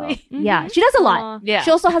events herself. Yeah, she does a lot. Yeah.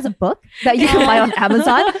 She also has a book that you can buy on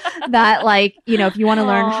Amazon that like, you know, if you want to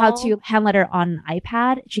learn how to hand letter on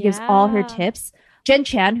iPad, she gives all her tips. Jen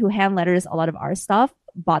Chan, who hand letters a lot of our stuff,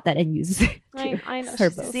 bought that and uses it. I know.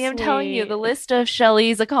 See, I'm telling you, the list of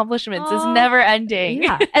Shelly's accomplishments is never ending.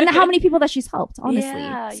 Yeah. And how many people that she's helped,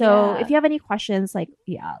 honestly. So if you have any questions, like,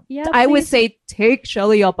 I would say take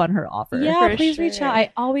Shelly up on her offer. Yeah, please reach out.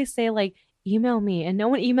 I always say like, email me, and no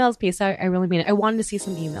one emails me, so I really mean it. I wanted to see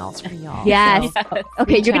some emails from y'all. Yes. So,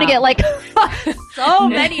 okay, you're gonna get like so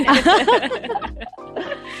many.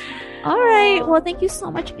 All right. Well, thank you so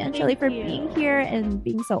much again, Shelly, for being here and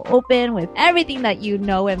being so open with everything that you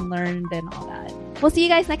know and learned and all that. We'll see you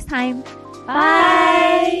guys next time.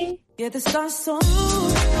 Bye. Yeah, the stars so